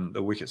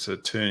the wickets are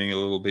turning a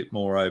little bit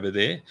more over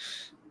there.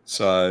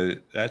 So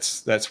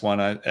that's one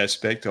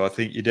aspect. I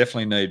think you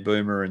definitely need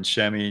Boomer and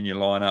Shami in your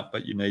lineup,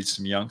 but you need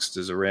some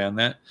youngsters around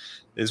that.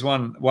 There's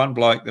one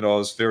bloke that I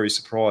was very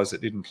surprised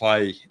that didn't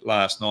play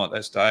last night.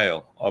 That's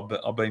Dale.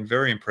 I've been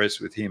very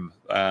impressed with him.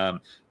 The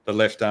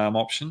left arm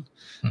option.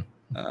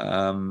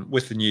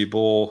 With the new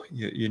ball,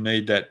 you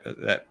need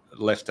that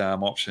left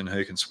arm option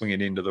who can swing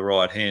it into the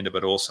right hander,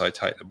 but also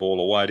take the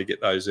ball away to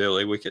get those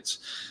early wickets.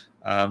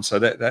 So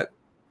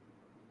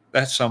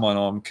that's someone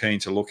I'm keen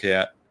to look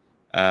at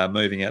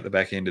moving out the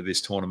back end of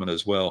this tournament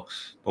as well.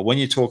 But when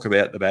you talk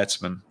about the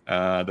batsmen,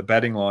 the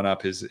batting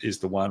lineup is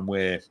the one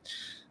where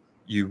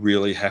you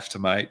really have to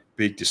make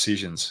big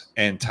decisions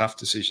and tough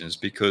decisions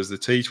because the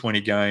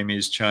T20 game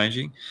is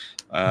changing.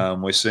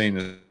 We're seeing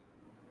the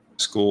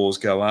scores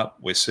go up.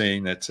 We're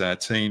seeing that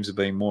teams are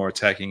being more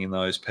attacking in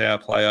those power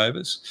play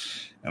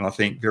overs, and I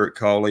think Virat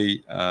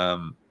Kohli,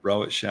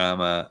 Rohit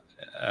Sharma,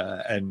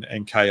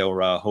 and KL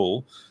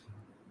Rahul,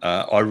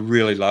 I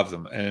really love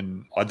them,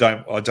 and I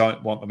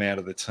don't want them out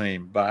of the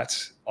team. But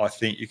I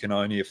think you can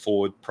only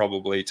afford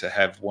probably to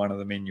have one of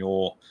them in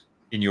your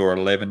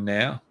 11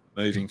 now,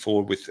 moving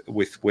forward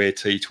with where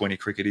T20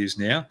 cricket is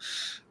now.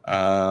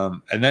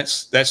 And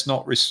that's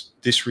not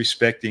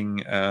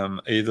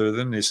disrespecting either of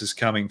them. This is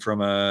coming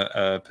from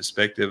a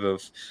perspective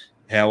of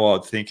how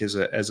I'd think as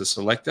a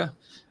selector.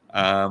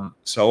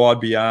 So I'd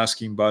be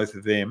asking both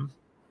of them,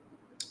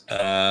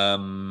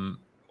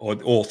 or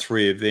all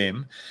 3 of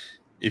them,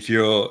 if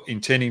you're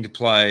intending to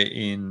play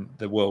in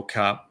the World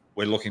Cup,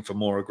 we're looking for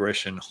more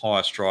aggression,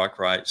 higher strike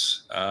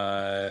rates,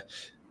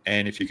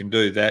 and if you can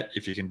do that,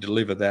 if you can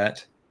deliver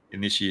that in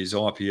this year's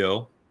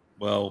IPL,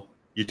 well,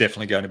 you're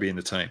definitely going to be in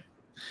the team.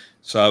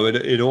 So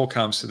it all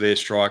comes to their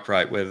strike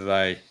rate, whether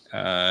they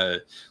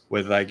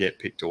whether they get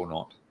picked or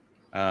not.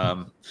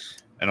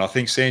 And I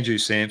think Sanju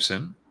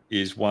Samson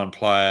is one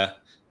player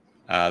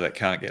that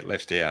can't get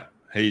left out.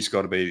 He's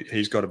got to be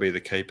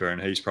the keeper,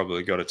 and he's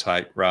probably got to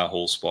take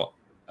Rahul's spot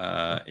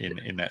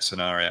in that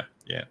scenario.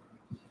 Yeah,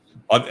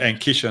 and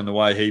Kishan, the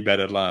way he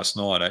batted last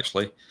night,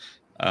 actually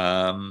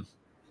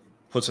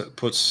puts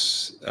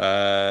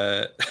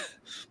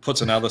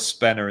another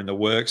spanner in the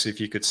works,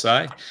 if you could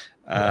say.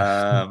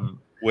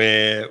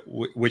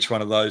 Which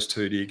one of those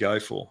two do you go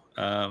for?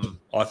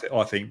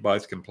 I think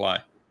both can play.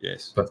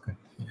 Yes.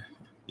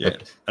 Yeah,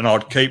 and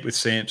I'd keep with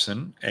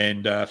Sampson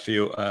and have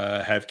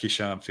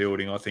Kishan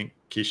fielding. I think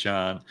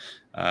Kishan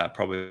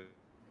probably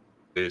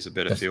is a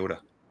better fielder.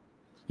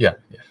 Yeah.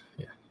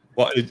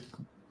 What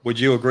would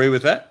you agree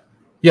with that?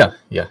 Yeah.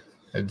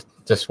 I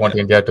just want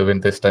India to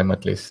win this time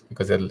at least,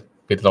 because there'll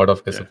be a lot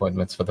of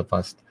disappointments for the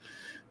past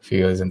few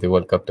years in the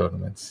World Cup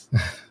tournaments.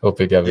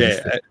 Hope India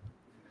wins.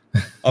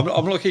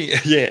 I'm looking,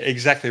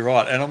 exactly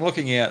right, and I'm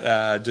looking at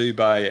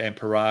Dubey and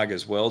Parag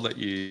as well that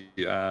you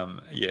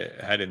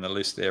had in the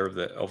list there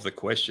of the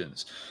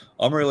questions.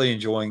 I'm really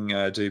enjoying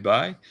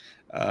Dubey.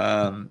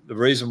 The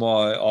reason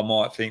why I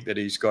might think that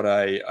he's got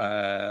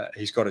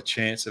a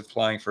chance of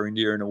playing for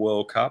India in a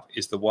World Cup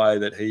is the way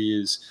that he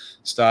is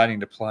starting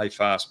to play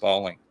fast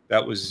bowling.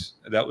 That was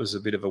a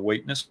bit of a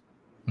weakness.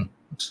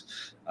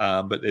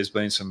 But there's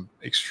been some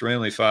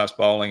extremely fast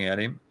bowling at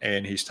him,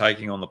 and he's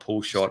taking on the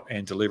pull shot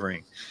and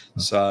delivering.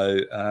 So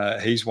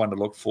he's one to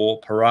look for.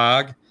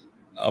 Parag,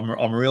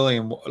 I'm really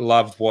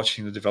loved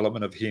watching the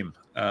development of him.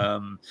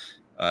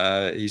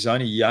 He's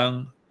only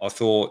young. I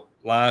thought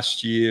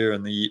last year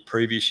and the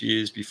previous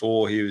years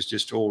before, he was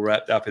just all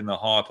wrapped up in the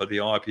hype of the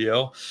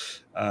IPL.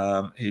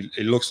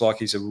 He looks like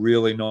he's a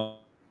really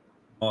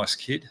nice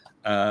kid,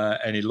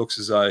 and he looks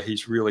as though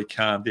he's really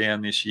calmed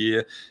down this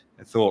year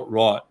and thought,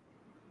 right,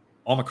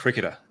 I'm a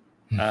cricketer.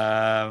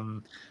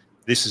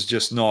 This is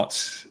just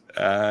not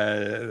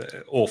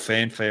all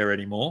fanfare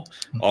anymore.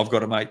 I've got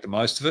to make the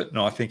most of it, and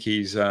I think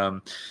he's. I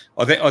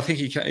think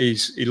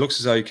he looks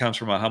as though he comes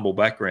from a humble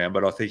background,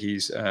 but I think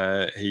he's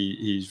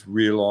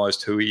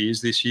realised who he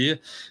is this year,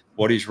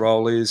 what his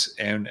role is,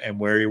 and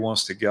where he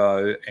wants to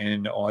go.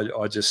 And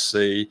I just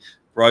see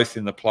growth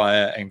in the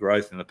player and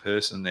growth in the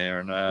person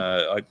there, and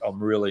I'm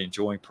really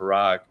enjoying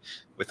Parag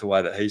with the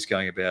way that he's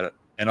going about it,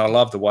 and I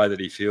love the way that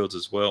he fields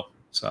as well.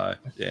 So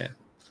yeah,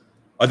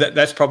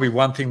 that's probably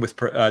one thing with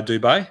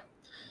Dubey,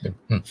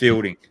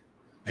 fielding.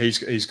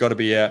 He's got to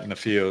be out in the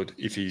field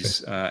if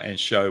he's and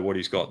show what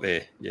he's got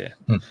there. Yeah.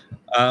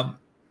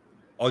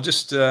 I'll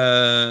just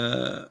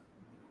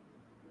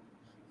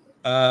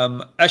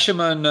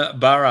Ashaman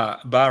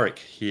Barak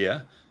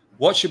here.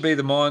 What should be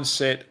the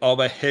mindset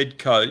of a head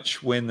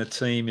coach when the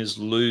team is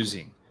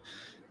losing?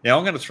 Now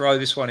I'm going to throw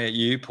this one at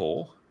you,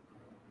 Paul.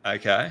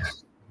 Okay.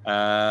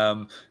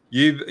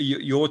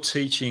 You're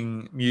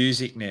teaching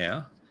music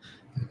now,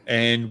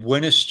 and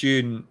when a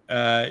student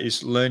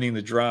is learning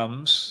the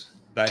drums,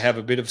 they have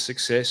a bit of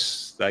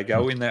success, they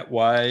go in that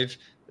wave,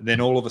 and then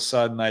all of a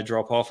sudden they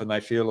drop off and they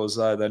feel as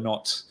though they're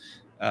not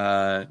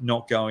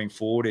going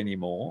forward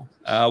anymore.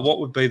 What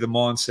would be the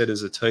mindset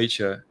as a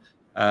teacher?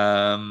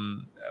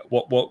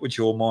 What would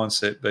your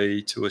mindset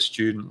be to a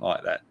student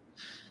like that?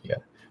 Yeah,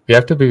 we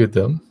have to be with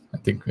them. I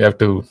think we have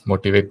to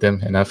motivate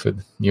them enough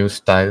with new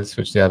styles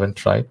which they haven't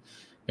tried.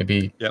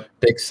 Maybe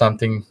take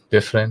something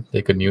different,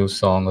 take a new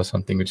song or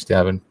something which they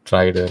haven't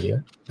tried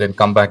earlier, then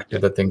come back to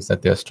the things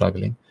that they're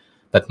struggling.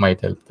 That might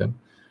help them.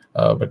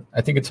 But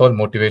I think it's all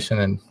motivation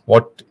and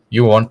what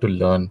you want to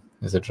learn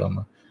as a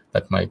drummer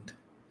that might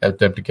help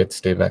them to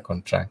stay back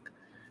on track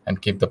and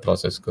keep the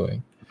process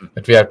going.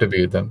 But we have to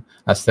be with them,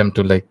 ask them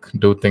to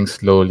do things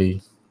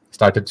slowly,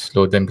 start it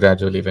slow, then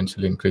gradually,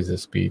 eventually increase the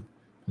speed.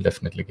 We'll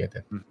definitely get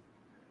it.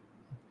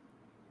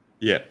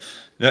 Yeah,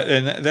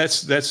 and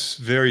that's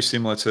very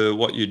similar to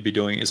what you'd be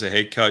doing as a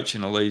head coach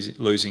in a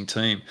losing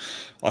team.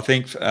 I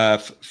think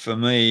for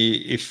me,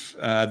 if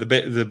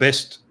the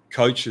best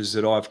coaches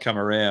that I've come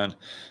around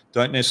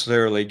don't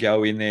necessarily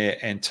go in there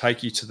and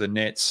take you to the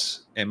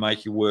nets and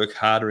make you work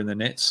harder in the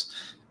nets.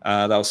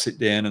 They'll sit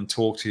down and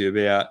talk to you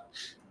about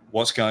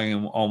what's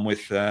going on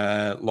with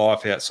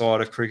life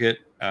outside of cricket,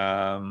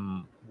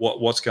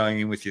 what's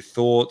going on with your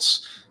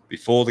thoughts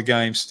before the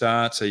game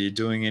starts. Are you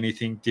doing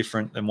anything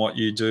different than what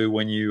you do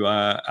when you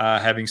are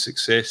having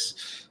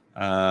success?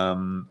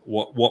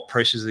 What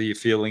pressures are you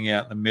feeling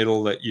out in the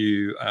middle that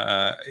you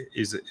are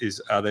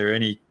there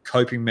any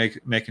coping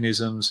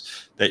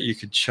mechanisms that you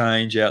could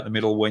change out in the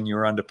middle when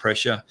you're under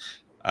pressure?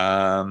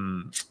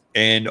 And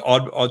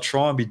I'd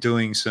try and be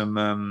doing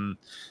some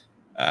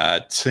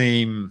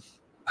team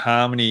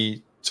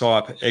harmony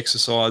type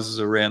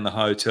exercises around the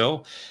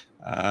hotel.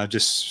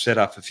 Just set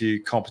up a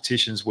few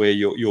competitions where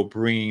you're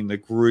bringing the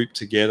group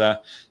together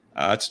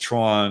to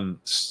try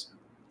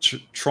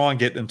and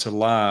get them to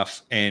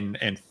laugh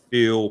and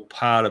feel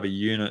part of a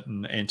unit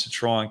and to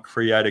try and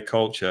create a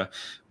culture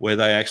where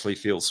they actually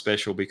feel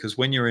special. Because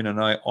when you're in an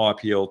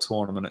IPL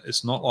tournament,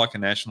 it's not like a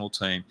national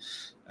team.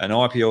 An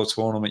IPL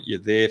tournament, you're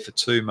there for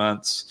 2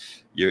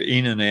 months, you're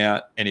in and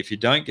out, and if you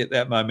don't get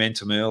that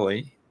momentum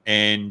early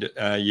and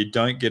you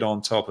don't get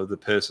on top of the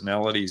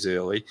personalities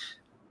early,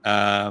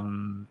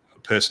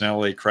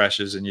 personality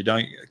clashes, and you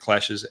don't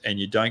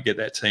get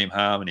that team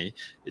harmony,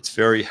 it's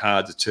very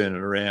hard to turn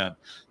it around.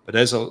 But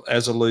as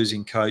a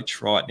losing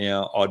coach right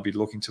now, I'd be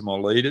looking to my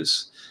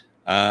leaders,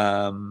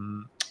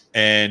 and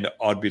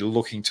I'd be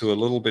looking to a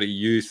little bit of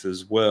youth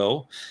as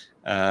well,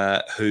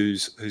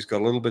 who's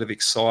got a little bit of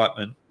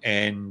excitement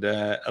and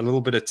a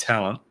little bit of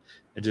talent,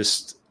 and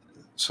just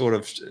sort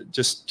of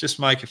just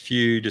make a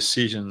few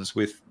decisions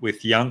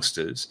with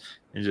youngsters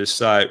and just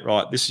say,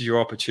 right, this is your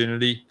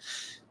opportunity.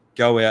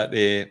 Go out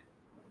there,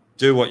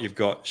 do what you've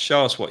got,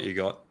 show us what you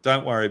got.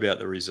 Don't worry about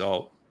the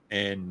result,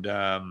 and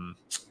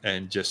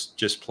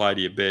just play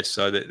to your best.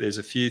 So that there's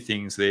a few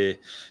things there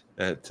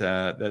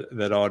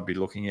that I'd be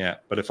looking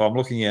at. But if I'm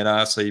looking at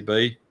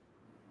RCB,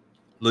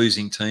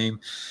 losing team,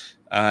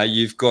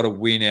 you've got to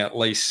win at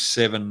least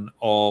 7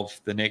 of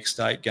the next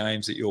 8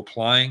 games that you're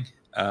playing,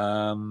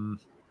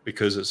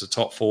 because it's a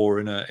top 4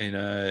 in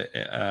a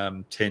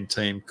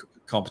 10-team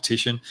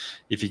competition.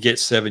 If you get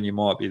 7, you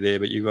might be there,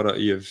 but you've got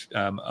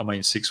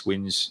to. 6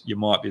 wins, you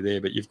might be there,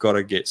 but you've got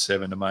to get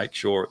 7 to make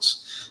sure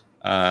it's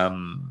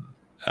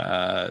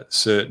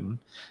certain.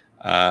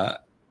 I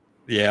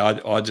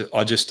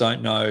just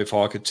don't know if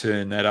I could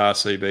turn that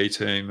RCB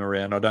team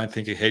around. I don't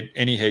think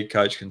any head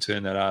coach can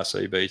turn that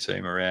RCB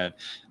team around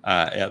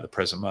at the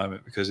present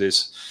moment, because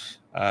there's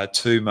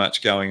too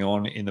much going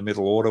on in the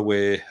middle order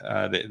where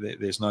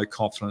there's no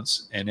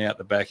confidence, and out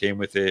the back end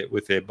with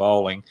their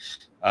bowling,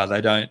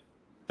 they don't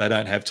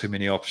have too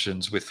many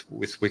options with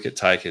wicket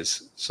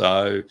takers.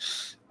 So,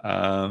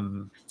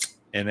 and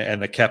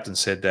the captain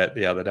said that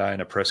the other day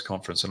in a press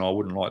conference, and I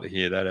wouldn't like to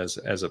hear that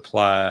as a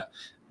player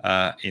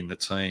in the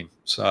team.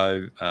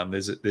 So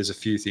there's a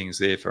few things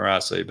there for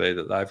RCB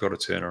that they've got to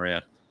turn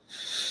around.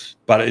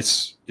 But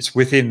it's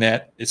within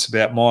that. It's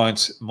about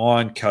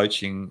mind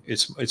coaching.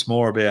 It's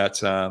more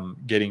about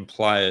getting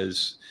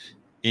players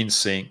in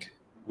sync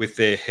with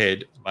their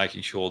head,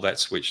 making sure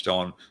that's switched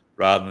on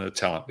rather than the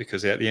talent.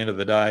 Because at the end of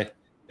the day,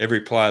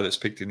 every player that's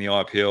picked in the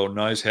IPL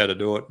knows how to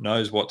do it,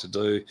 knows what to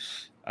do.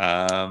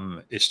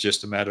 It's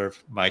just a matter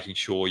of making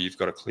sure you've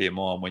got a clear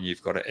mind when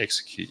you've got to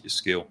execute your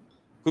skill.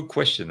 Good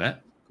question,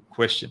 that. Good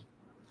question.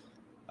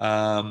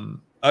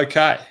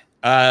 Okay.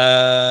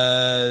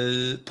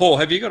 Paul,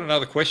 have you got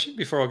another question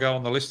before I go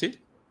on the list here?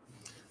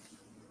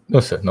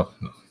 No, sir. No.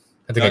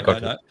 I think I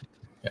got it.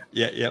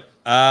 Yeah.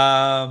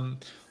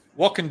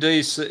 What can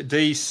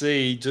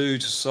DC do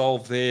to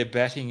solve their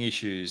batting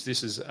issues?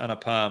 This is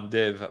Anupam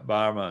Dev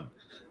Barman.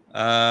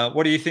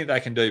 What do you think they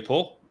can do,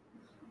 Paul?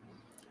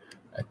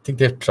 I think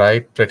they've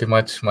tried pretty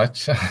much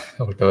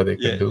whatever they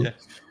can do. Yeah.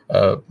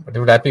 But it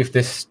would happy if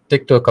they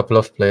stick to a couple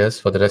of players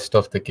for the rest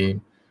of the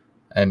game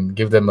and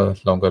give them a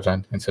longer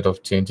run instead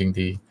of changing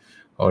the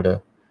order.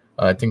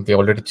 I think they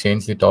already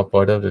changed the top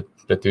order with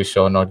Prithvi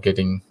Shaw not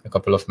getting a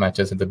couple of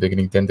matches in the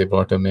beginning. Then they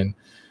brought him in.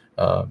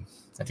 I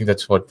think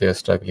that's what they're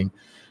struggling.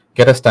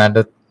 Get a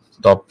standard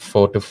top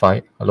 4 to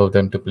 5. Allow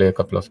them to play a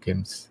couple of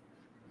games.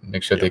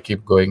 Make sure they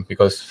keep going,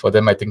 because for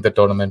them, I think the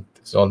tournament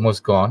is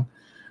almost gone.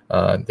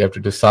 They have to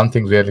do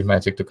something really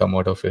magic to come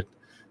out of it.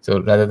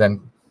 So rather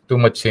than too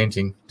much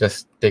changing,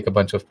 just take a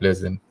bunch of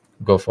players and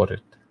go for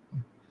it.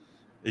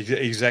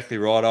 Exactly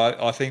right.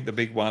 I think the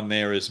big one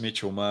there is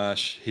Mitchell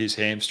Marsh. His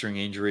hamstring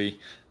injury,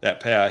 that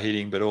power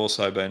hitting, but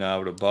also being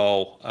able to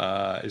bowl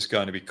is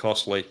going to be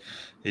costly.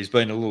 He's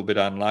been a little bit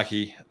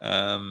unlucky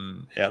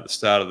out the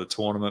start of the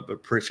tournament,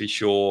 but Prithvi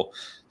Shaw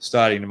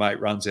starting to make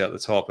runs out the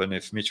top. And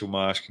if Mitchell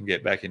Marsh can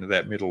get back into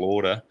that middle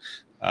order,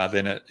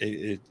 then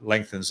it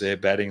lengthens their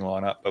batting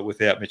lineup. But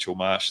without Mitchell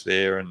Marsh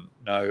there and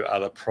no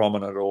other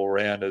prominent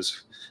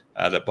all-rounders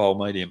that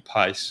bowl medium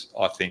pace,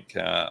 I think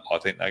they're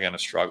going to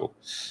struggle.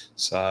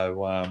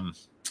 So,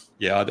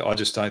 I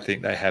just don't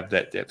think they have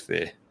that depth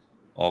there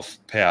of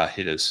power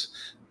hitters.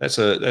 That's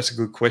a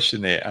good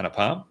question there,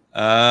 Anupam.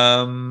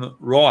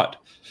 Right.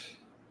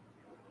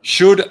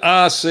 Should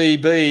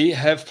RCB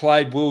have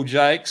played Will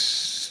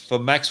Jakes for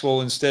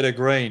Maxwell instead of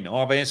Green?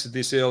 I've answered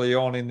this early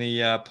on in the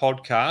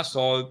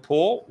podcast.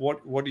 Paul,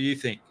 what do you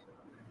think?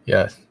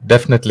 Yeah,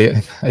 definitely.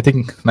 I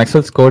think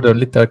Maxwell scored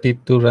only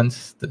 32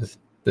 runs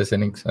this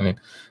innings. I mean,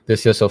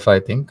 this year so far, I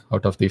think,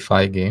 out of the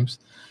 5 games.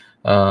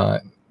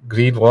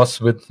 Green was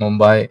with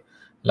Mumbai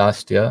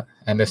last year,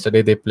 and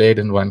yesterday they played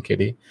in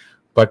Wankhede.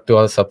 But to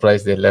our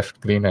surprise, they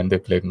left Green and they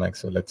played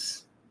Maxwell.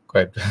 It's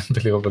quite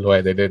unbelievable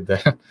why they did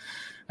that.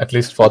 At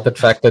least for that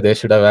factor, they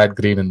should have had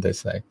Green in their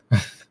side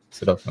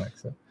instead of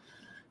Maxwell.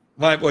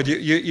 Mate, well,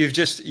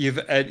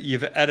 you've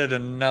added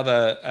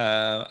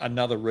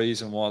another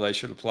reason why they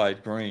should have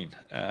played Green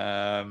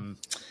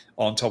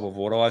on top of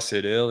what I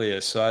said earlier.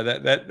 So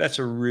that's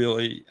a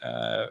really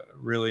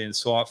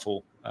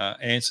insightful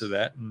answer to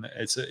that, and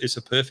it's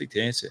a perfect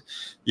answer.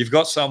 You've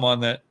got someone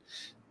that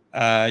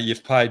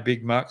you've paid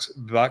big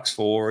bucks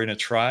for in a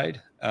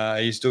trade.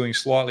 He's doing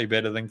slightly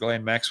better than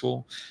Glenn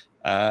Maxwell.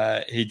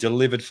 He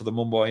delivered for the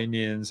Mumbai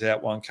Indians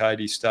at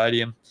Wankhede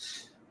Stadium,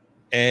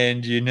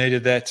 and you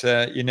needed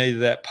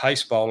that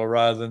pace bowler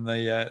rather than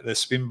the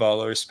spin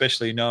bowler,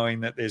 especially knowing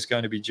that there's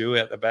going to be dew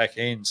at the back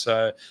end.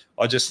 So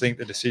I just think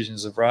the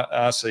decisions of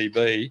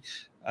RCB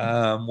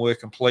were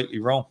completely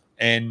wrong.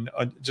 And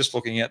just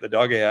looking at the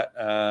dugout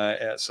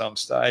at some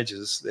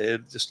stages, there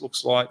just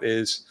looks like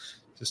there's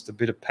just a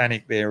bit of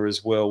panic there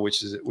as well,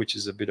 which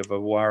is a bit of a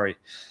worry.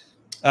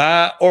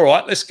 All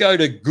right, let's go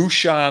to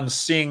Gushan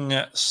Singh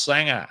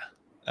Sangha.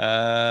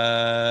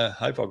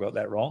 Hope I got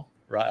that wrong.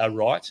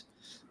 Right.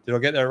 Did I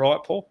get that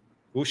right, Paul?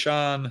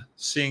 Gushan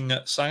Singh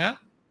Sangha?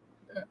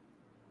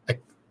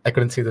 I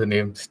couldn't see the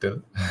name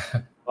still.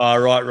 Oh,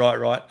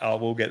 right. I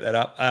will get that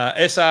up.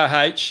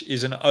 SRH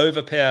is an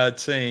overpowered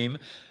team,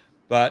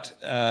 but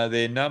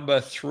their number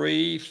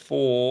 3,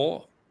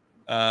 4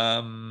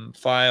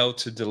 failed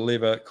to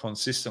deliver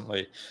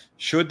consistently.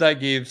 Should they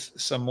give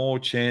some more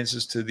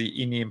chances to the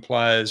Indian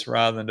players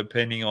rather than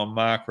depending on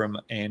Markram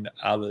and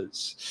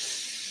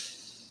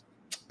others?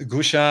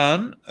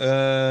 Gushan,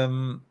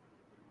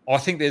 I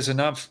think there's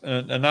enough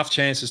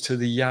chances to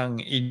the young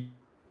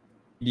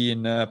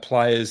Indian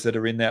players that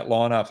are in that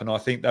lineup, and I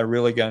think they're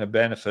really going to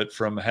benefit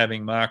from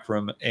having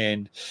Markram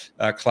and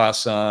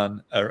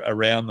Klaasan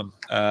around them.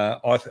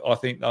 I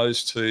think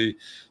those two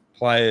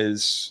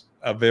players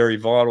are very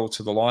vital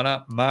to the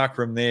lineup.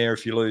 Markram there,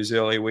 if you lose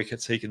early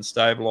wickets, he can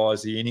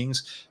stabilise the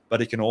innings,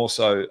 but he can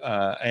also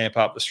amp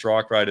up the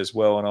strike rate as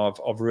well. And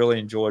I've really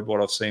enjoyed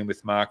what I've seen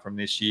with Markram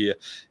this year.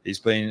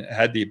 He's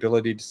had the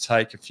ability to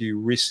take a few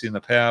risks in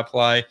the power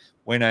play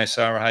when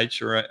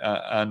SRH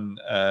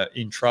are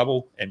in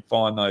trouble and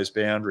find those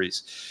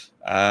boundaries.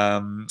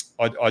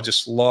 I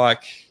just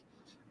like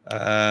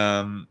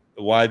the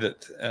way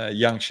that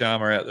young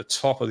Sharma at the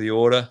top of the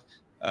order,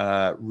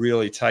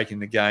 really taking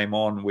the game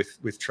on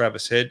with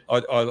Travis Head.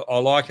 I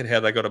like it how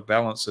they got a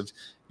balance of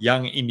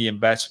young Indian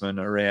batsmen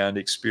around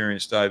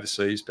experienced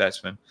overseas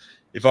batsmen.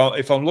 If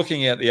I'm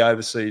looking at the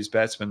overseas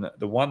batsmen,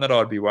 the one that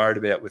I'd be worried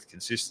about with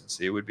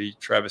consistency would be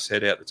Travis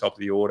Head out the top of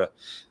the order.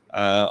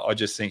 I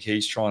just think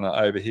he's trying to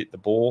overhit the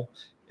ball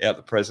at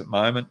the present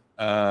moment,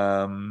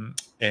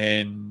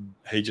 and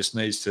he just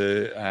needs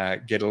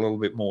to get a little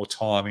bit more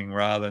timing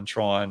rather than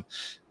try and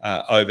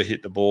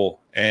overhit the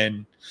ball.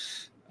 And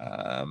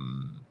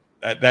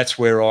that's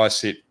where I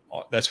sit.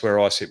 That's where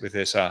I sit with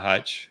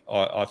SRH.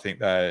 I think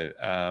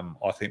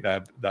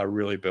they're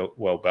really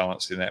well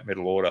balanced in that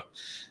middle order.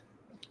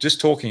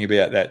 Just talking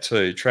about that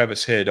too,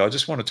 Travis Head. I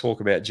just want to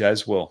talk about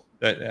Jaswell.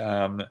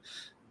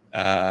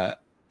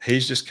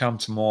 He's just come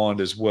to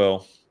mind as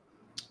well.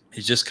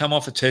 He's just come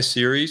off a Test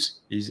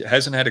series. He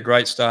hasn't had a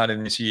great start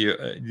in this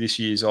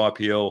year's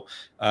IPL,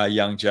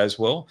 young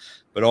Jaswell.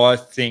 But I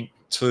think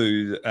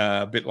too,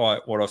 a bit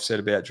like what I've said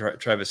about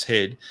Travis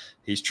Head,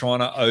 he's trying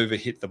to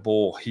overhit the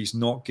ball. He's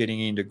not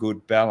getting into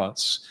good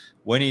balance.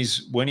 When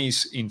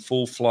he's in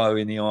full flow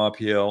in the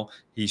IPL,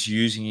 he's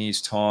using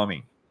his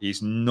timing.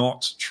 He's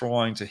not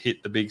trying to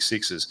hit the big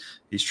sixes.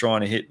 He's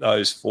trying to hit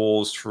those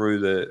fours through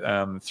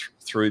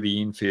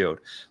the infield.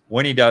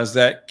 When he does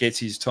that, gets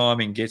his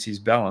timing, gets his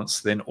balance,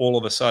 then all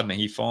of a sudden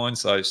he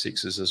finds those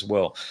sixes as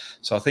well.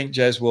 So I think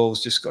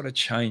Jaswell's just got to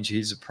change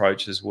his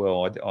approach as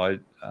well.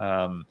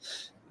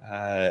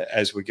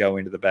 As we go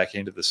into the back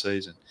end of the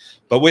season.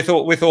 But with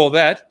all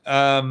that,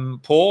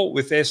 Paul,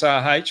 with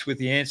SRH, with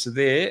the answer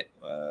there,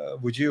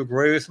 would you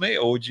agree with me,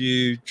 or would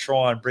you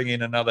try and bring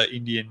in another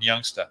Indian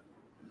youngster?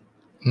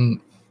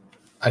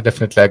 I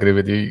definitely agree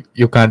with you.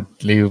 You can't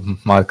leave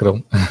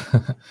Markram.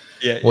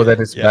 That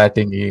is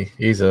batting.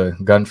 He's a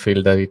gun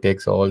fielder. He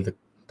takes all the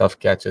tough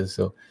catches.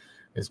 So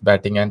his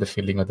batting and the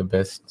fielding are the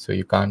best. So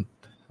you can't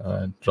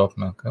drop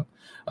Markram.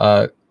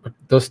 But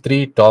those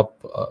three top,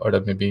 or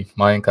maybe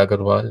Mayank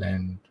Agarwal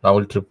and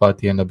Rahul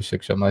Tripathi and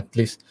Abhishek Sharma, at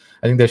least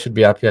I think they should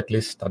be happy. At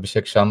least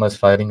Abhishek Sharma is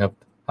firing up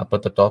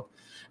at the top.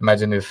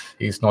 Imagine if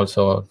he's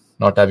also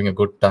not having a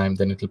good time,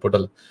 then it will put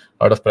a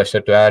lot of pressure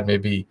to add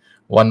maybe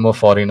one more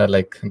foreigner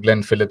like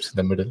Glenn Phillips in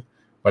the middle.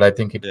 But I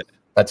think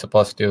that's a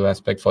positive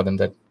aspect for them,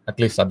 that at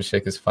least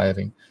Abhishek is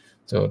firing.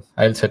 So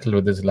I'll settle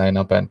with this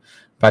lineup. And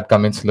Pat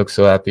Cummins looks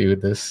so happy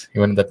with this.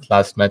 Even in that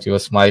last match, he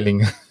was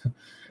smiling.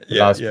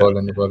 Last ball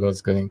when the ball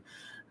was going.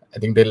 I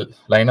think the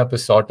lineup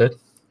is sorted.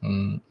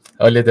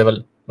 Earlier, there were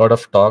a lot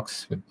of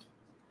talks with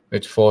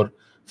which 4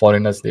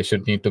 foreigners they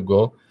should need to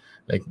go.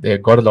 Like, they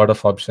got a lot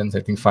of options.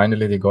 I think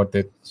finally they got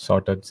it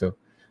sorted. So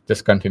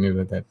just continue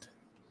with that.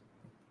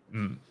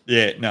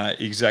 Yeah, no,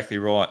 exactly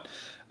right.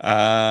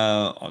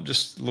 I'm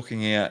just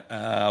looking at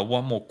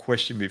one more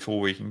question before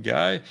we can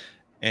go.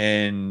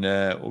 And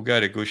we'll go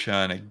to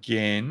Gushan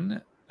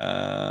again.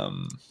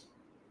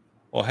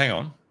 Well, hang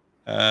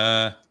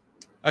on.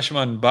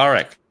 Ashman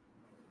Barak.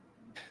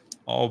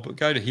 I'll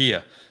go to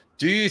here.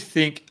 Do you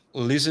think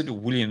Lizard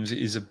Williams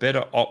is a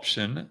better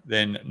option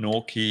than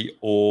Norkie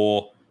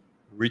or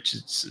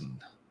Richardson?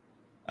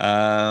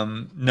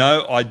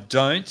 No, I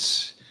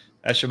don't,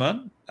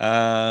 Ashman.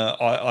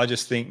 I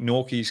just think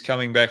Norkie's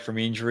coming back from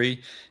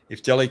injury.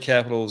 If Delhi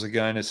Capitals are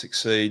going to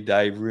succeed,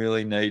 they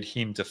really need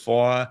him to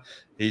fire.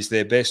 He's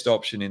their best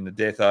option in the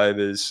death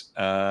overs.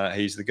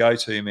 He's the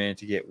go-to man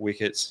to get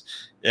wickets.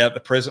 At the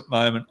present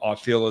moment, I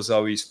feel as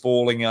though he's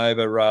falling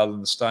over rather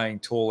than staying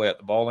tall out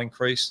the bowling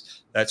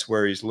crease. That's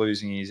where he's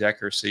losing his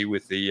accuracy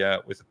with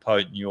the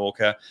potent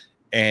Yorker,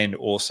 and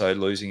also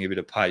losing a bit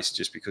of pace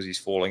just because he's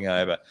falling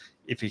over.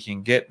 If he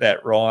can get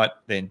that right,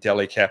 then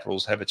Delhi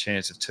Capitals have a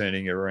chance of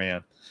turning it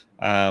around.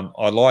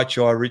 I like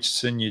Jai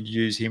Richardson. You'd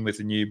use him with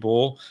a new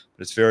ball,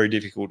 but it's very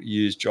difficult to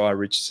use Jai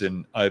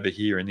Richardson over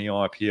here in the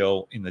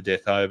IPL in the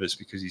death overs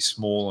because he's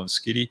small and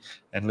skiddy.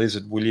 And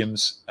Lizard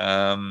Williams,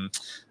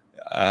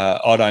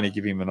 I'd only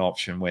give him an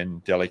option when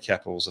Delhi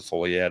Capitals are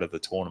fully out of the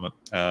tournament.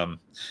 I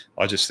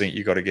just think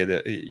you've got to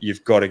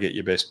get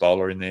your best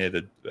bowler in there,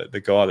 the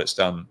guy that's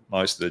done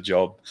most of the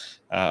job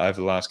over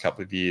the last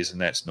couple of years,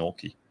 and that's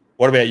Norkie.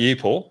 What about you,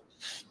 Paul?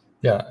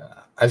 Yeah,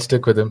 I'll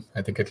stick with him.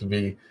 I think it'll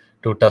be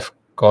too tough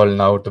call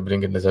now to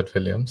bring in Lizard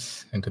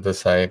Williams into the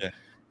side,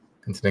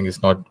 considering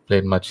he's not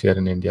played much here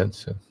in India.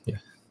 So yeah,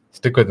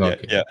 stick with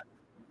Norkie.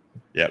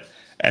 Yeah.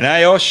 And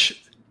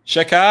Ayosh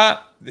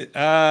Shakar,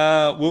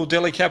 will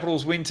Delhi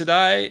Capitals win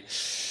today?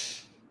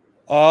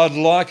 I'd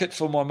like it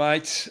for my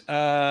mate.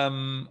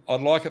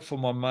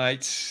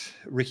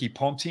 Ricky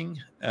Ponting,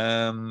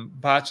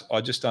 but I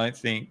just don't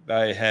think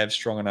they have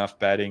strong enough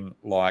batting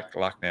like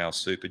Lucknow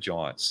Super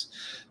Giants.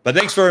 But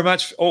thanks very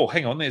much. Oh,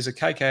 hang on, there's a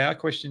KKR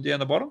question down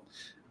the bottom.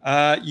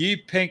 You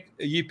picked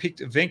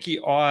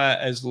Wankhede Iyer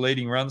as the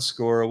leading run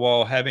scorer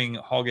while having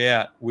Hogg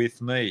out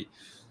with me.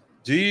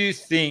 Do you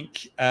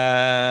think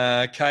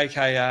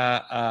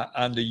KKR are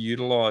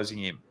underutilising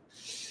him?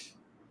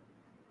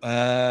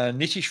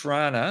 Nitish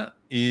Rana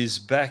is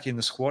back in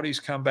the squad. He's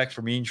come back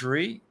from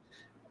injury.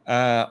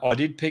 I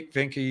did pick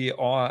Wankhede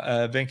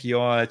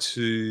Iyer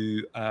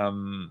to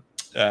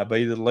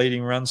be the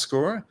leading run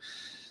scorer.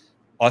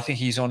 I think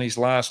he's on his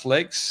last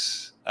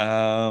legs.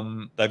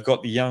 They've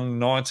got the young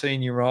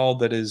 19-year-old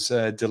that has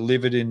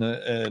delivered in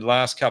the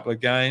last couple of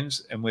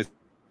games, and with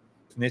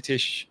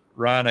Nitish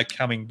Rana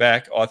coming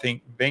back, I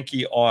think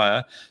Wankhede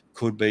Iyer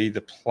could be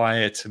the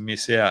player to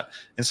miss out.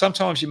 And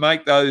sometimes you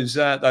make those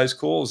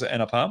calls at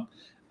Anupam,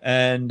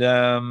 and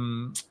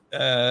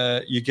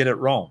you get it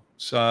wrong.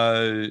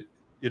 So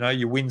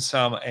you win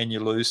some and you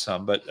lose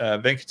some. But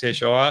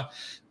Venkatesh Iyer,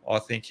 I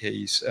think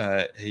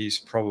he's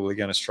probably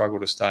going to struggle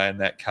to stay in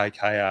that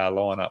KKR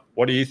lineup.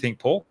 What do you think,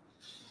 Paul?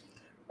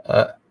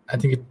 I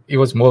think he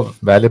was more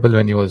valuable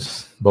when he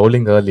was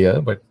bowling earlier,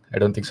 but I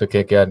don't think so.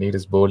 KKR need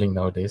his bowling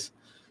nowadays,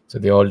 so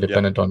they're all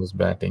dependent on his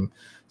batting.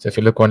 So if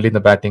you look only in the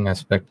batting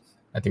aspect,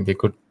 I think they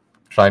could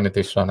try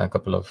Nitish Rana a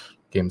couple of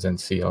games and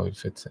see how he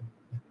fits in.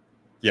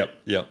 Yep.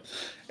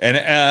 And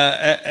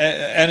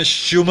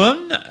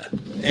Anshuman,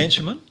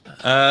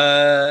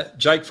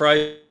 Jake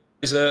Fraser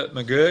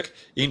McGurk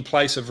in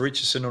place of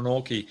Richardson or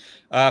Norkie.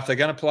 If they're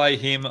going to play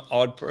him,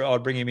 I'd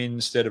bring him in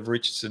instead of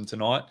Richardson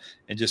tonight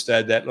and just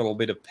add that little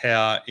bit of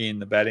power in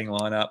the batting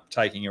lineup,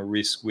 taking a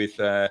risk with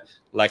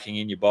lacking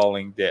in your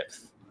bowling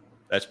depth.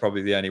 That's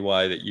probably the only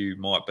way that you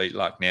might beat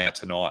Lucknow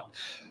tonight.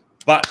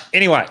 But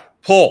anyway,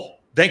 Paul,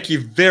 thank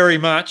you very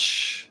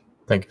much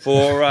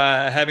for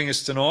having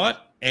us tonight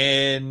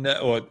and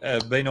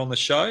being on the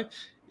show.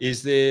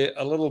 Is there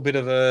a little bit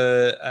of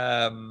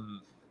a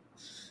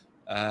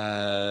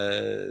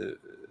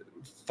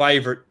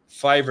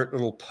favorite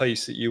little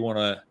piece that you want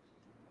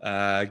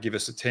to give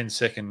us a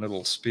 10-second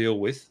little spiel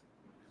with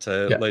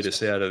to lead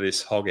us out of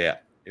this hog out,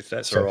 if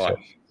that's all right?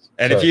 Sure.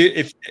 And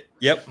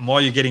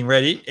while you're getting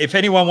ready, if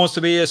anyone wants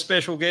to be a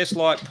special guest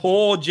like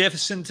Paul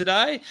Jefferson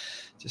today,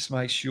 just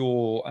make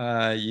sure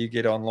you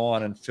get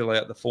online and fill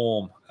out the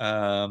form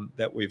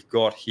that we've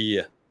got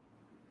here.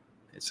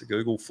 It's a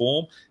Google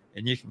form,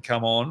 and you can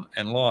come on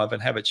and live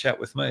and have a chat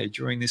with me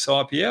during this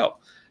IPL.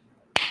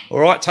 All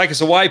right, take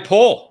us away,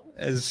 Paul,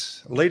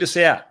 lead us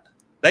out.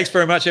 Thanks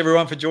very much,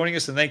 everyone, for joining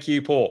us, and thank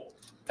you, Paul.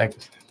 Thank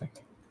you.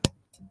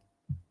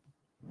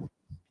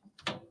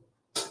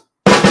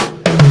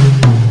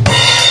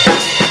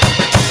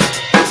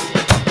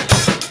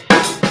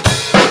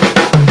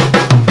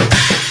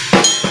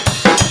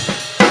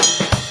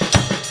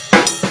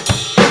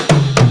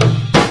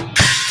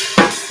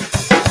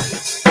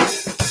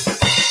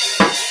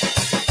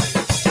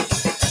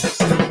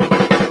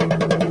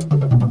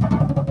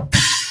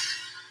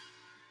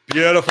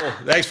 Beautiful.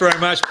 Thanks very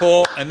much,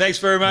 Paul. And thanks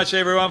very much,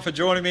 everyone, for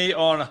joining me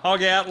on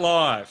Hog Out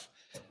Live.